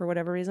Patreon for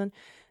whatever reason.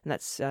 And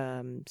that's,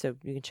 so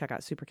you can check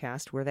out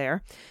Supercast. We're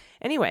there.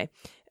 Anyway,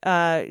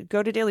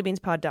 go to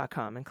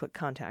dailybeanspod.com and click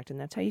contact, and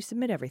that's how you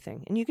submit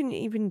everything. And you can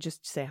even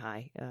just say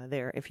hi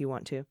there if you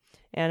want to.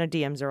 And our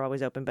DMs are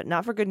always open, but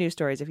not for good news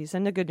stories. If you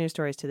send the good news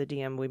stories to the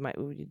DM,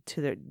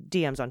 to the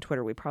DMs on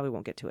Twitter, we probably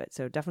won't get to it.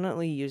 So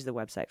definitely use the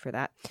website for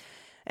that.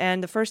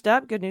 And the first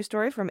up, good news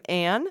story from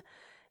Anne.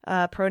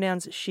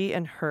 Pronouns she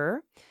and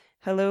her.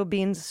 Hello,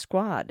 Beans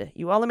Squad.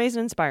 You all amaze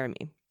and inspire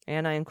me.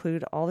 And I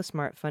include all the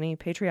smart, funny,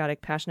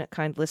 patriotic, passionate,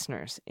 kind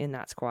listeners in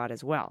that squad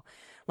as well.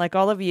 Like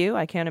all of you,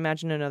 I can't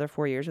imagine another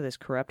 4 years of this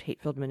corrupt,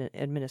 hate-filled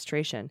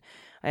administration.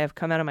 I have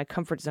come out of my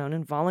comfort zone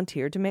and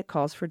volunteered to make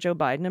calls for Joe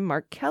Biden and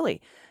Mark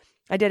Kelly.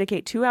 I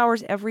dedicate 2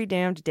 hours every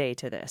damned day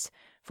to this.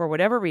 For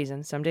whatever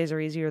reason, some days are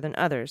easier than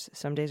others.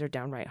 Some days are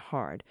downright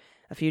hard.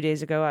 A few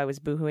days ago, I was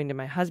boohooing to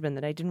my husband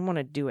that I didn't want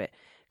to do it.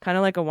 Kind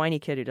of like a whiny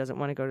kid who doesn't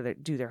want to go to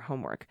do their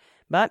homework.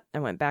 But I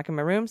went back in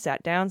my room,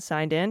 sat down,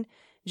 signed in.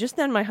 Just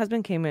then, my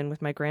husband came in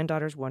with my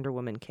granddaughter's Wonder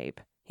Woman cape.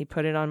 He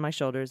put it on my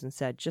shoulders and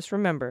said, "Just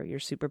remember, your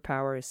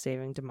superpower is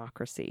saving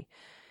democracy."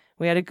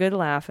 We had a good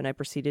laugh, and I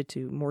proceeded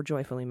to more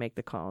joyfully make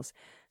the calls.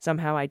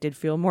 Somehow I did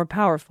feel more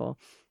powerful.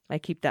 I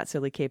keep that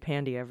silly cape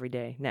handy every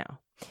day now.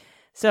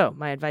 So,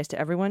 my advice to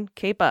everyone,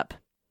 cape up.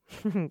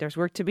 There's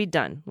work to be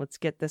done. Let's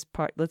get this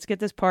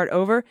part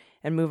over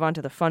and move on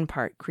to the fun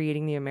part,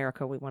 creating the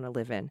America we want to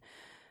live in.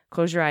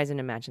 Close your eyes and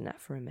imagine that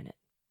for a minute.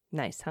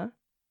 Nice, huh?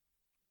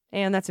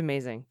 And that's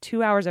amazing.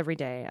 2 hours every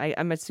day.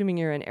 I'm assuming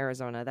you're in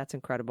Arizona. That's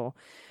incredible.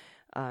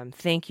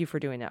 Thank you for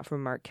doing that for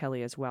Mark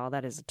Kelly as well.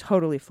 That is a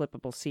totally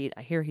flippable seat.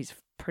 I hear he's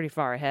pretty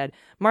far ahead.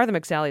 Martha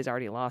McSally's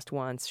already lost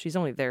once. She's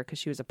only there because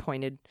she was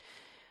appointed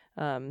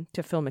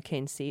to fill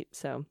McCain's seat.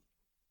 So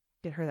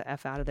get her the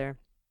F out of there.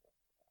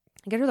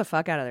 Get her the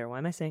fuck out of there. Why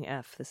am I saying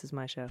F? This is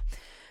my show.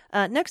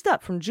 Next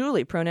up from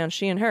Julie, pronouns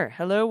she and her.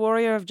 Hello,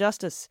 warrior of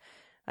justice.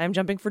 I am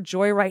jumping for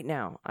joy right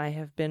now. I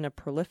have been a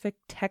prolific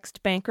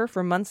text banker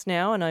for months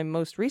now, and I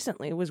most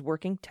recently was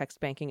working text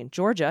banking in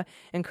Georgia,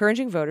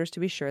 encouraging voters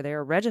to be sure they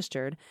are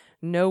registered,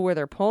 know where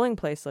their polling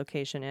place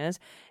location is,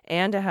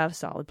 and to have a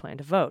solid plan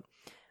to vote.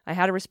 I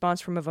had a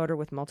response from a voter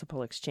with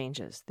multiple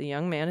exchanges. The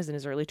young man is in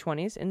his early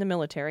 20s, in the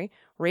military,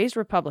 raised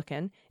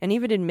Republican, and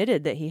even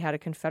admitted that he had a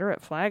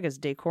Confederate flag as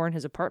decor in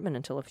his apartment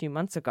until a few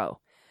months ago.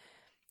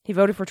 He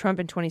voted for Trump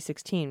in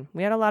 2016.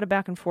 We had a lot of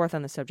back and forth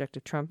on the subject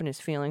of Trump and his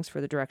feelings for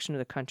the direction of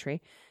the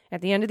country. At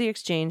the end of the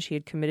exchange, he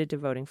had committed to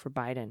voting for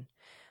Biden.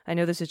 I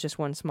know this is just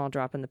one small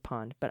drop in the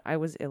pond, but I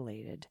was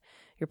elated.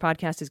 Your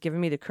podcast has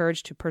given me the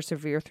courage to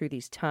persevere through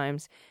these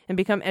times and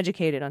become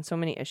educated on so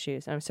many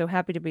issues. I'm so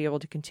happy to be able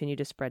to continue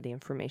to spread the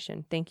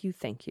information. Thank you,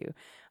 thank you.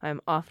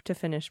 I'm off to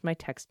finish my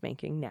text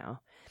banking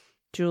now.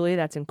 Julie,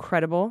 that's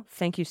incredible.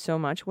 Thank you so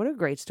much. What a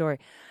great story.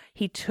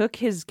 He took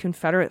his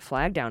Confederate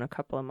flag down a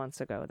couple of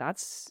months ago.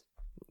 That's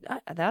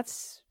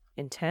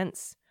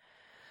intense.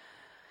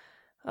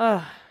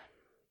 That's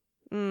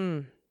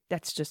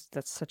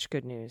such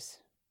good news.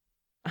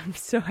 I'm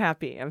so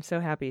happy. I'm so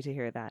happy to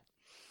hear that.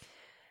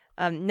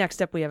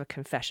 Next up, we have a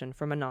confession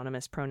from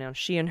anonymous, pronouns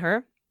she and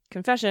her.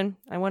 Confession,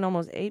 I went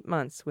almost 8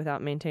 months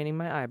without maintaining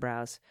my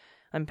eyebrows.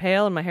 I'm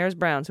pale and my hair is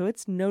brown, so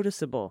it's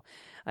noticeable.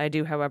 I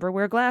do, however,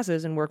 wear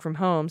glasses and work from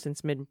home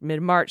since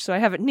mid-March, so I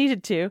haven't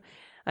needed to.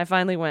 I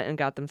finally went and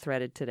got them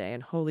threaded today,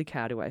 and holy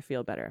cow, do I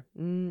feel better.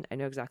 I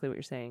know exactly what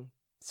you're saying.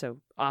 So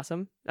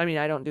awesome. I mean,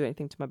 I don't do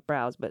anything to my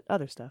brows, but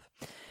other stuff.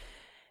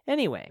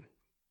 Anyway,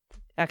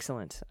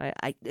 excellent.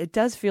 It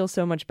does feel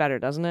so much better,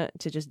 doesn't it,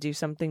 to just do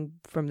something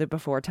from the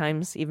before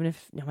times, even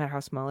if no matter how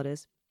small it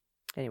is.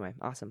 Anyway,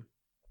 awesome.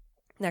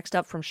 Next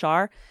up from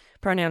Shar,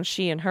 pronouns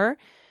she and her.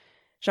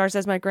 Shar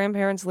says, my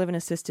grandparents live in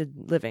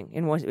assisted living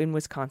in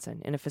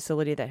Wisconsin, in a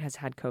facility that has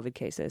had COVID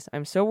cases.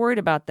 I'm so worried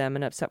about them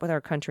and upset with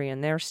our country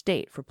and their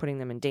state for putting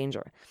them in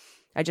danger.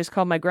 I just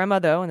called my grandma,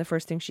 though, and the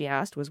first thing she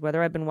asked was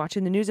whether I've been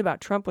watching the news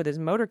about Trump with his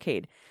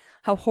motorcade,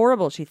 how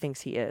horrible she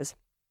thinks he is,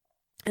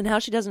 and how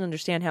she doesn't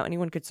understand how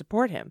anyone could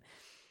support him.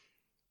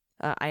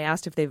 I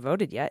asked if they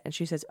voted yet, and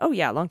she says, oh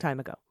yeah, a long time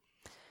ago.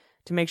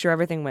 To make sure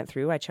everything went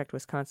through, I checked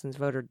Wisconsin's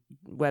voter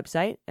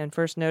website and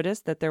first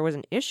noticed that there was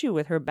an issue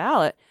with her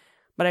ballot,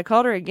 but I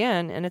called her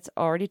again, and it's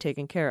already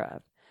taken care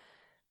of.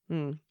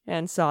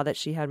 And saw that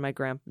she and my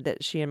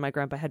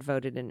grandpa had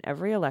voted in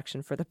every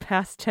election for the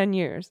past 10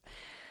 years.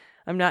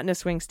 I'm not in a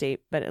swing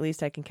state, but at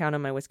least I can count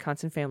on my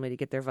Wisconsin family to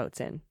get their votes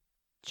in.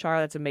 Char,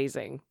 that's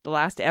amazing.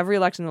 Every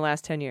election in the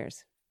last 10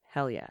 years.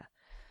 Hell yeah.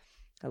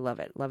 I love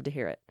it. Love to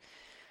hear it.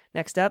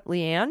 Next up,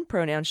 Leanne,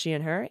 pronouns she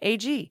and her.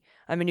 AG,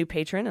 I'm a new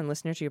patron and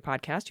listener to your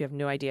podcast. You have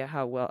no idea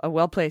how a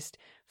well-placed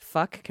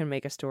fuck can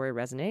make a story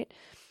resonate.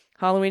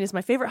 Halloween is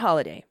my favorite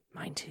holiday.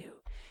 Mine too.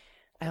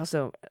 I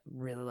also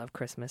really love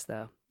Christmas,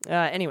 though.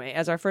 Anyway,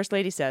 as our First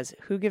Lady says,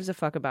 who gives a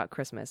fuck about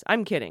Christmas?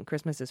 I'm kidding.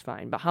 Christmas is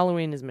fine, but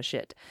Halloween is my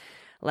shit.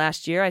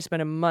 Last year, I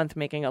spent a month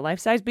making a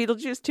life-size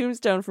Beetlejuice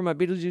tombstone for my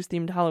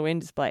Beetlejuice-themed Halloween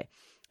display.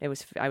 I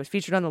was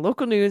featured on the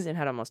local news and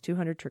had almost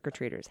 200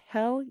 trick-or-treaters.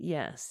 Hell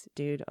yes,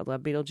 dude. I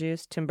love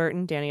Beetlejuice. Tim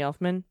Burton, Danny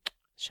Elfman,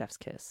 chef's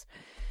kiss.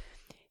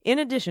 In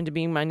addition to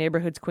being my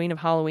neighborhood's queen of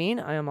Halloween,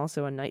 I am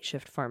also a night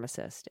shift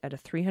pharmacist at a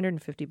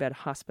 350-bed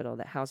hospital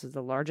that houses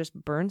the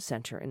largest burn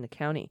center in the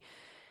county.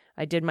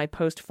 I did my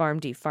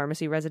post-PharmD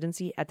pharmacy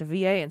residency at the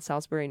VA in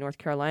Salisbury, North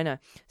Carolina,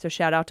 so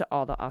shout out to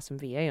all the awesome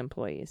VA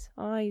employees.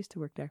 Oh, I used to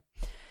work there.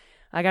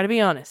 I gotta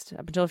be honest,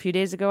 up until a few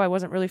days ago, I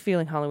wasn't really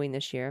feeling Halloween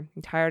this year.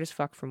 I'm tired as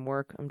fuck from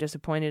work. I'm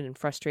disappointed and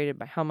frustrated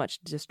by how much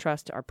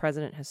distrust our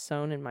president has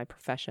sown in my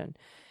profession.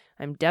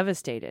 I'm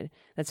devastated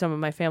that some of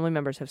my family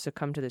members have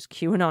succumbed to this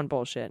QAnon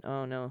bullshit.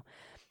 Oh, no.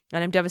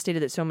 And I'm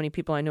devastated that so many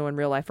people I know in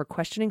real life are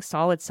questioning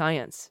solid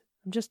science.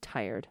 I'm just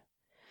tired.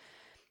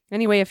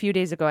 Anyway, a few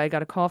days ago, I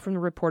got a call from the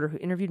reporter who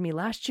interviewed me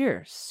last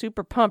year,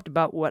 super pumped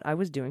about what I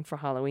was doing for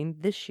Halloween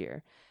this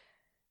year.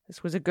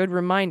 This was a good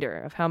reminder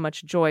of how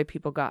much joy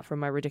people got from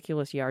my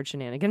ridiculous yard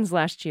shenanigans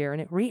last year,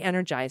 and it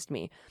re-energized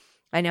me.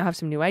 I now have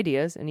some new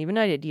ideas, and even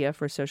an idea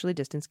for a socially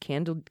distanced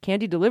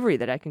candy delivery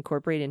that I can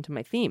incorporate into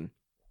my theme.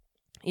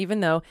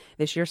 Even though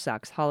this year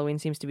sucks, Halloween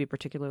seems to be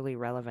particularly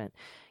relevant.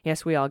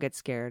 Yes, we all get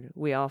scared.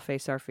 We all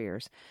face our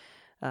fears.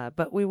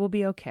 But we will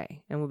be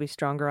okay, and we'll be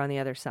stronger on the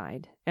other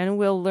side. And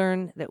we'll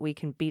learn that we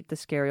can beat the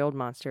scary old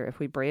monster if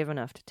we brave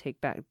enough to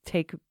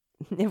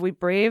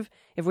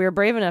if we are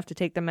brave enough to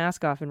take the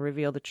mask off and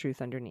reveal the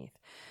truth underneath.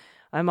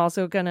 I'm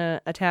also going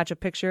to attach a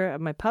picture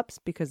of my pups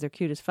because they're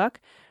cute as fuck.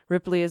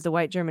 Ripley is the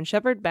white German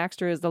Shepherd,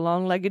 Baxter is the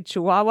long-legged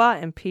Chihuahua,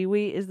 and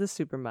Pee-wee is the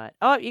super mutt.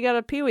 Oh, you got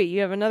a Pee-wee.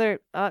 You have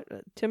another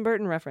Tim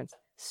Burton reference.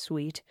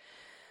 Sweet.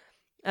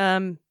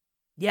 Yeah,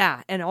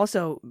 and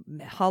also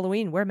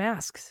Halloween, wear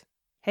masks.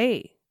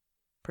 Hey,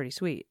 pretty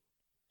sweet.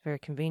 Very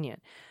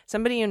convenient.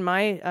 Somebody in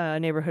my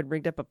neighborhood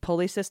rigged up a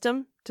pulley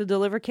system to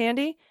deliver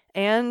candy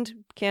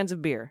and cans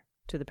of beer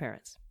to the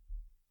parents.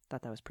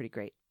 Thought that was pretty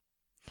great.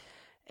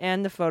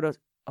 And the photos.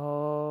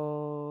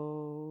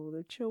 Oh,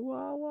 the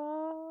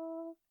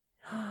Chihuahua.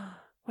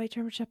 White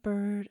German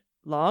Shepherd.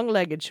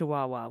 Long-legged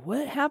Chihuahua.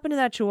 What happened to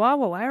that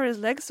Chihuahua? Why are his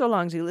legs so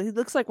long? He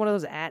looks like one of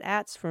those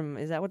AT-ATs from,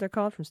 is that what they're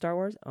called, from Star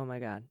Wars? Oh my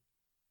God.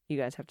 You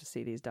guys have to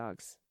see these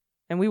dogs.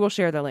 And we will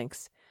share the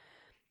links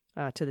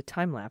to the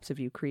time-lapse of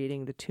you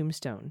creating the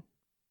tombstone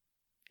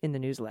in the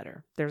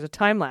newsletter. There's a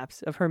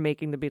time-lapse of her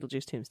making the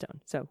Beetlejuice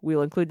tombstone. So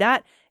we'll include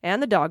that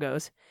and the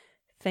doggos.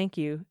 Thank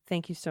you.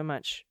 Thank you so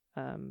much,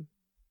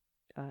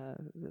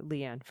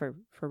 Leanne, for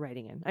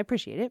writing in. I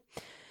appreciate it.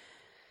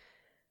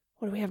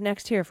 What do we have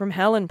next here? From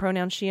Helen,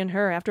 pronouns she and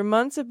her. After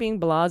months of being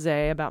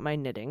blasé about my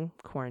knitting,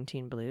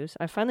 quarantine blues,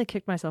 I finally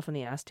kicked myself in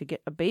the ass to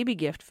get a baby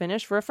gift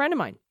finished for a friend of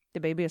mine. The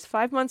baby is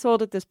 5 months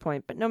old at this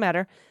point, but no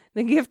matter.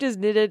 The gift is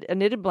a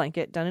knitted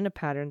blanket done in a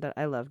pattern that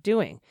I love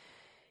doing.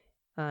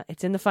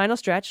 It's in the final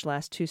stretch,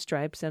 last 2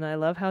 stripes, and I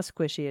love how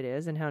squishy it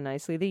is and how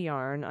nicely the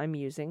yarn I'm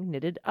using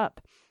knitted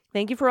up.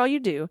 Thank you for all you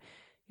do.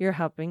 You're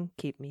helping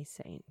keep me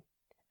sane.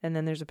 And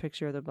then there's a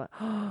picture of the blanket.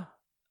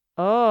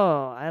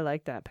 Oh, I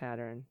like that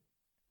pattern.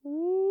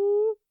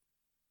 Ooh.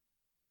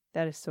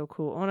 That is so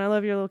cool. Oh, and I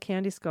love your little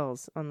candy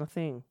skulls on the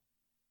thing.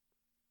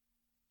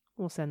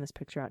 We'll send this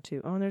picture out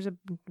too. Oh, and there's a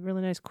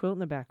really nice quilt in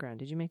the background.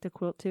 Did you make the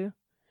quilt too?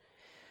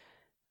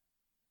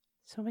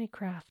 So many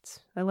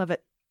crafts. I love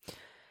it.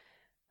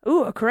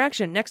 Ooh, a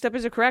correction. Next up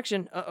is a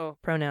correction. Uh-oh.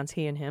 Pronouns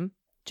he and him.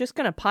 Just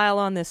going to pile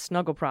on this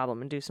snuggle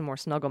problem and do some more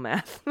snuggle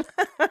math.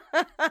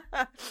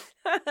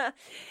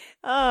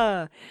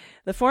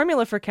 The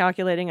formula for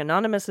calculating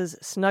Anonymous's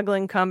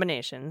snuggling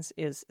combinations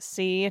is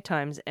C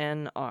times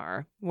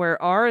NR,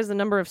 where R is the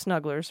number of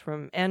snugglers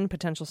from N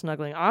potential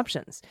snuggling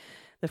options.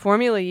 The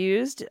formula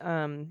used,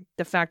 the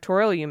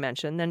factorial you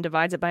mentioned, then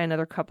divides it by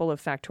another couple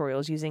of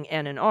factorials using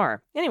N and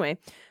R. Anyway,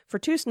 for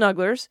 2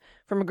 snugglers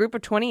from a group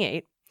of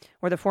 28,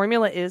 where the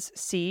formula is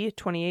C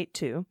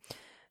 28-2,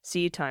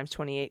 C times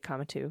 28,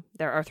 2,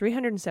 there are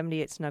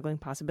 378 snuggling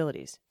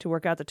possibilities. To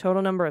work out the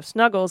total number of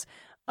snuggles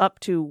up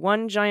to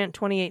one giant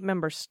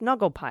 28-member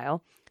snuggle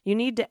pile, you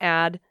need to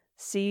add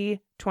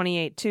C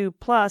 28-2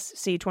 plus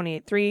C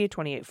 28-3,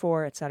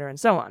 28-4, etc., and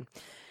so on.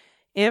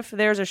 If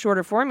there's a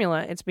shorter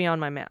formula, it's beyond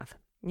my math.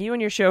 You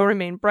and your show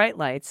remain bright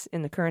lights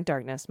in the current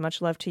darkness.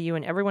 Much love to you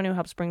and everyone who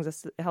helps bring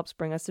us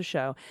the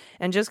show.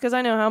 And just because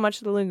I know how much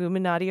the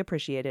Illuminati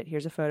appreciate it,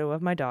 here's a photo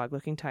of my dog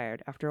looking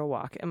tired after a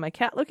walk and my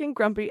cat looking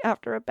grumpy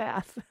after a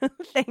bath.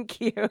 Thank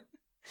you.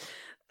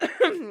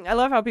 I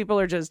love how people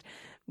are just...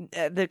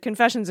 the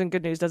Confessions and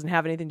Good News doesn't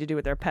have anything to do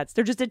with their pets.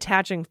 They're just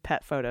attaching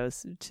pet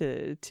photos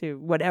to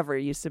whatever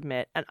you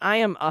submit. And I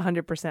am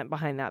 100%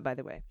 behind that, by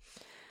the way.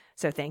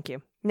 So thank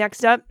you.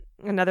 Next up,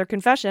 another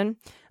confession.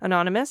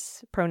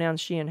 Anonymous,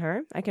 pronouns she and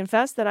her. I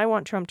confess that I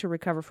want Trump to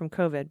recover from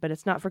COVID, but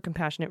it's not for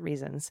compassionate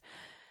reasons.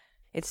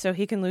 It's so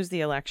he can lose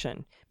the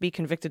election, be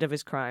convicted of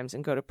his crimes,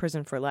 and go to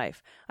prison for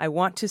life. I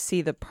want to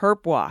see the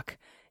perp walk.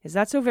 Is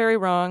that so very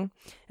wrong?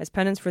 As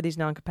penance for these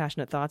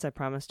non-compassionate thoughts, I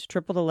promise to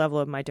triple the level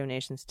of my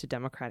donations to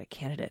Democratic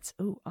candidates.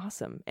 Ooh,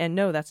 awesome. And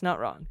no, that's not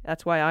wrong.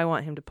 That's why I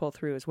want him to pull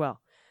through as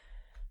well.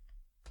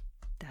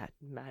 that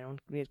I don't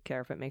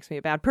care if it makes me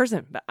a bad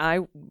person, but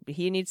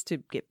he needs to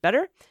get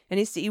better. And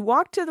he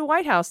walked to the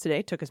White House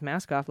today, took his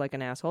mask off like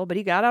an asshole, but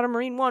he got out of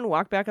Marine One,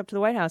 walked back up to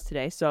the White House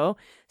today. So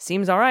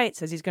seems all right.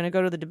 Says he's going to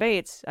go to the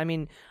debates. I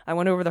mean, I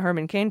went over the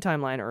Herman Cain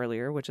timeline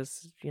earlier, which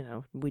is,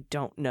 we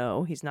don't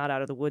know. He's not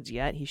out of the woods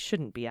yet. He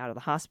shouldn't be out of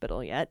the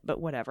hospital yet, but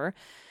whatever.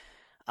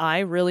 I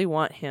really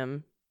want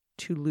him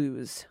to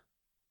lose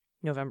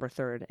November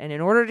 3rd. And in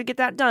order to get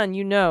that done,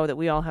 that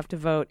we all have to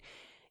vote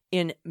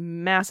in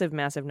massive,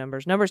 massive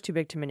numbers too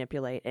big to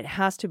manipulate. It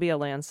has to be a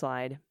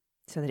landslide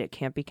so that it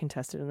can't be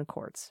contested in the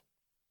courts.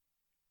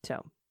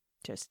 So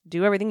just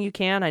do everything you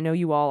can. I know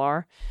you all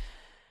are.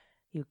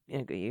 You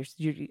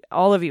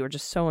all of you are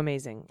just so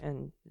amazing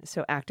and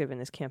so active in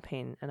this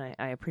campaign, and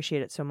I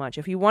appreciate it so much.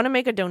 If you want to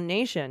make a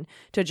donation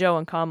to Joe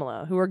and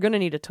Kamala, who are going to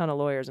need a ton of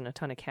lawyers and a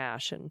ton of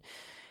cash, and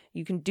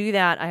you can do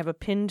that. I have a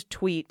pinned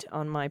tweet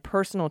on my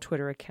personal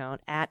Twitter account,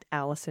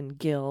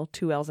 @AllisonGill,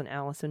 2 L's in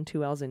Allison,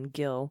 2 L's in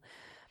Gill.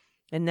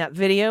 And that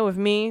video of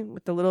me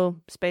with the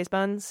little space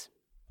buns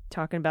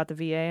talking about the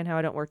VA and how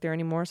I don't work there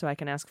anymore so I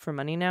can ask for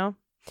money now.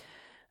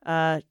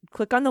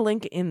 Click on the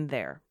link in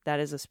there. That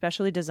is a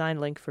specially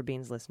designed link for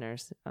Beans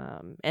listeners.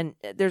 And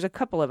there's a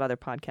couple of other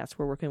podcasts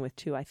we're working with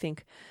too, I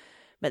think.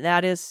 But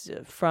that is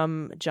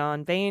from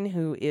John Boehner,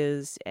 who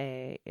is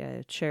a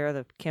chair of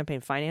the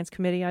campaign finance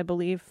committee, I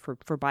believe, for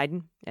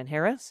Biden and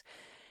Harris.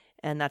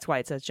 And that's why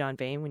it says John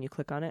Boehner when you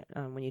click on it,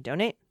 when you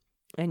donate.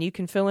 And you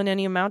can fill in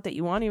any amount that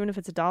you want, even if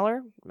it's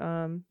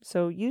 $1.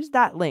 So use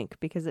that link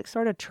because it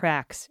sort of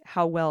tracks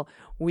how well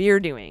we're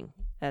doing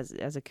as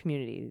a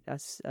community,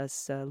 us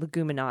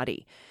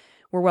Leguminati.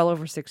 We're well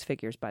over 6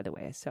 figures, by the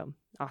way. So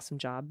awesome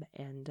job.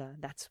 And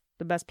that's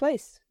the best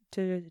place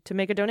to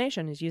make a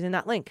donation is using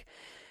that link.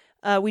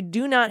 We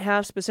do not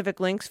have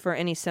specific links for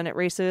any Senate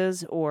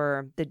races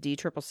or the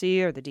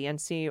DCCC or the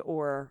DNC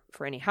or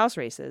for any House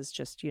races.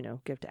 Just,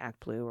 give to Act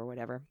Blue or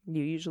whatever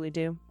you usually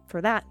do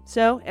for that.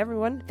 So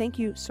everyone, thank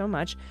you so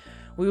much.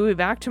 We will be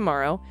back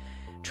tomorrow.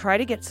 Try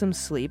to get some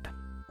sleep.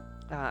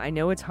 I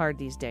know it's hard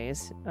these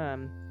days.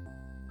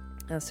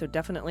 So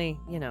definitely,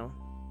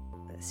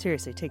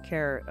 seriously, take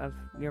care of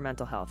your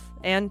mental health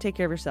and take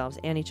care of yourselves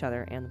and each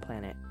other and the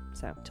planet.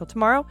 So till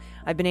tomorrow,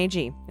 I've been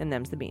AG and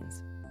them's the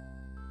beans.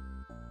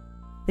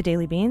 The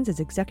Daily Beans is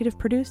executive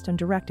produced and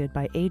directed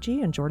by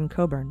AG and Jordan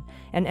Coburn,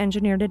 and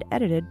engineered and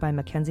edited by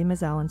Mackenzie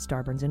Mazzell and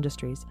Starburns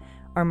Industries.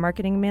 Our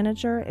marketing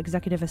manager,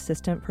 executive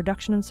assistant,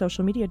 production and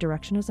social media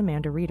direction is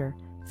Amanda Reeder.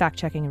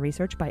 Fact-checking and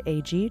research by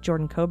AG,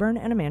 Jordan Coburn,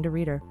 and Amanda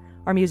Reeder.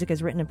 Our music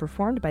is written and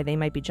performed by They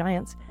Might Be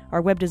Giants.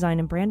 Our web design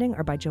and branding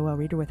are by Joelle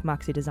Reeder with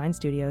Moxie Design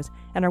Studios,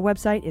 and our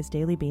website is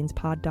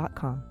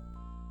dailybeanspod.com.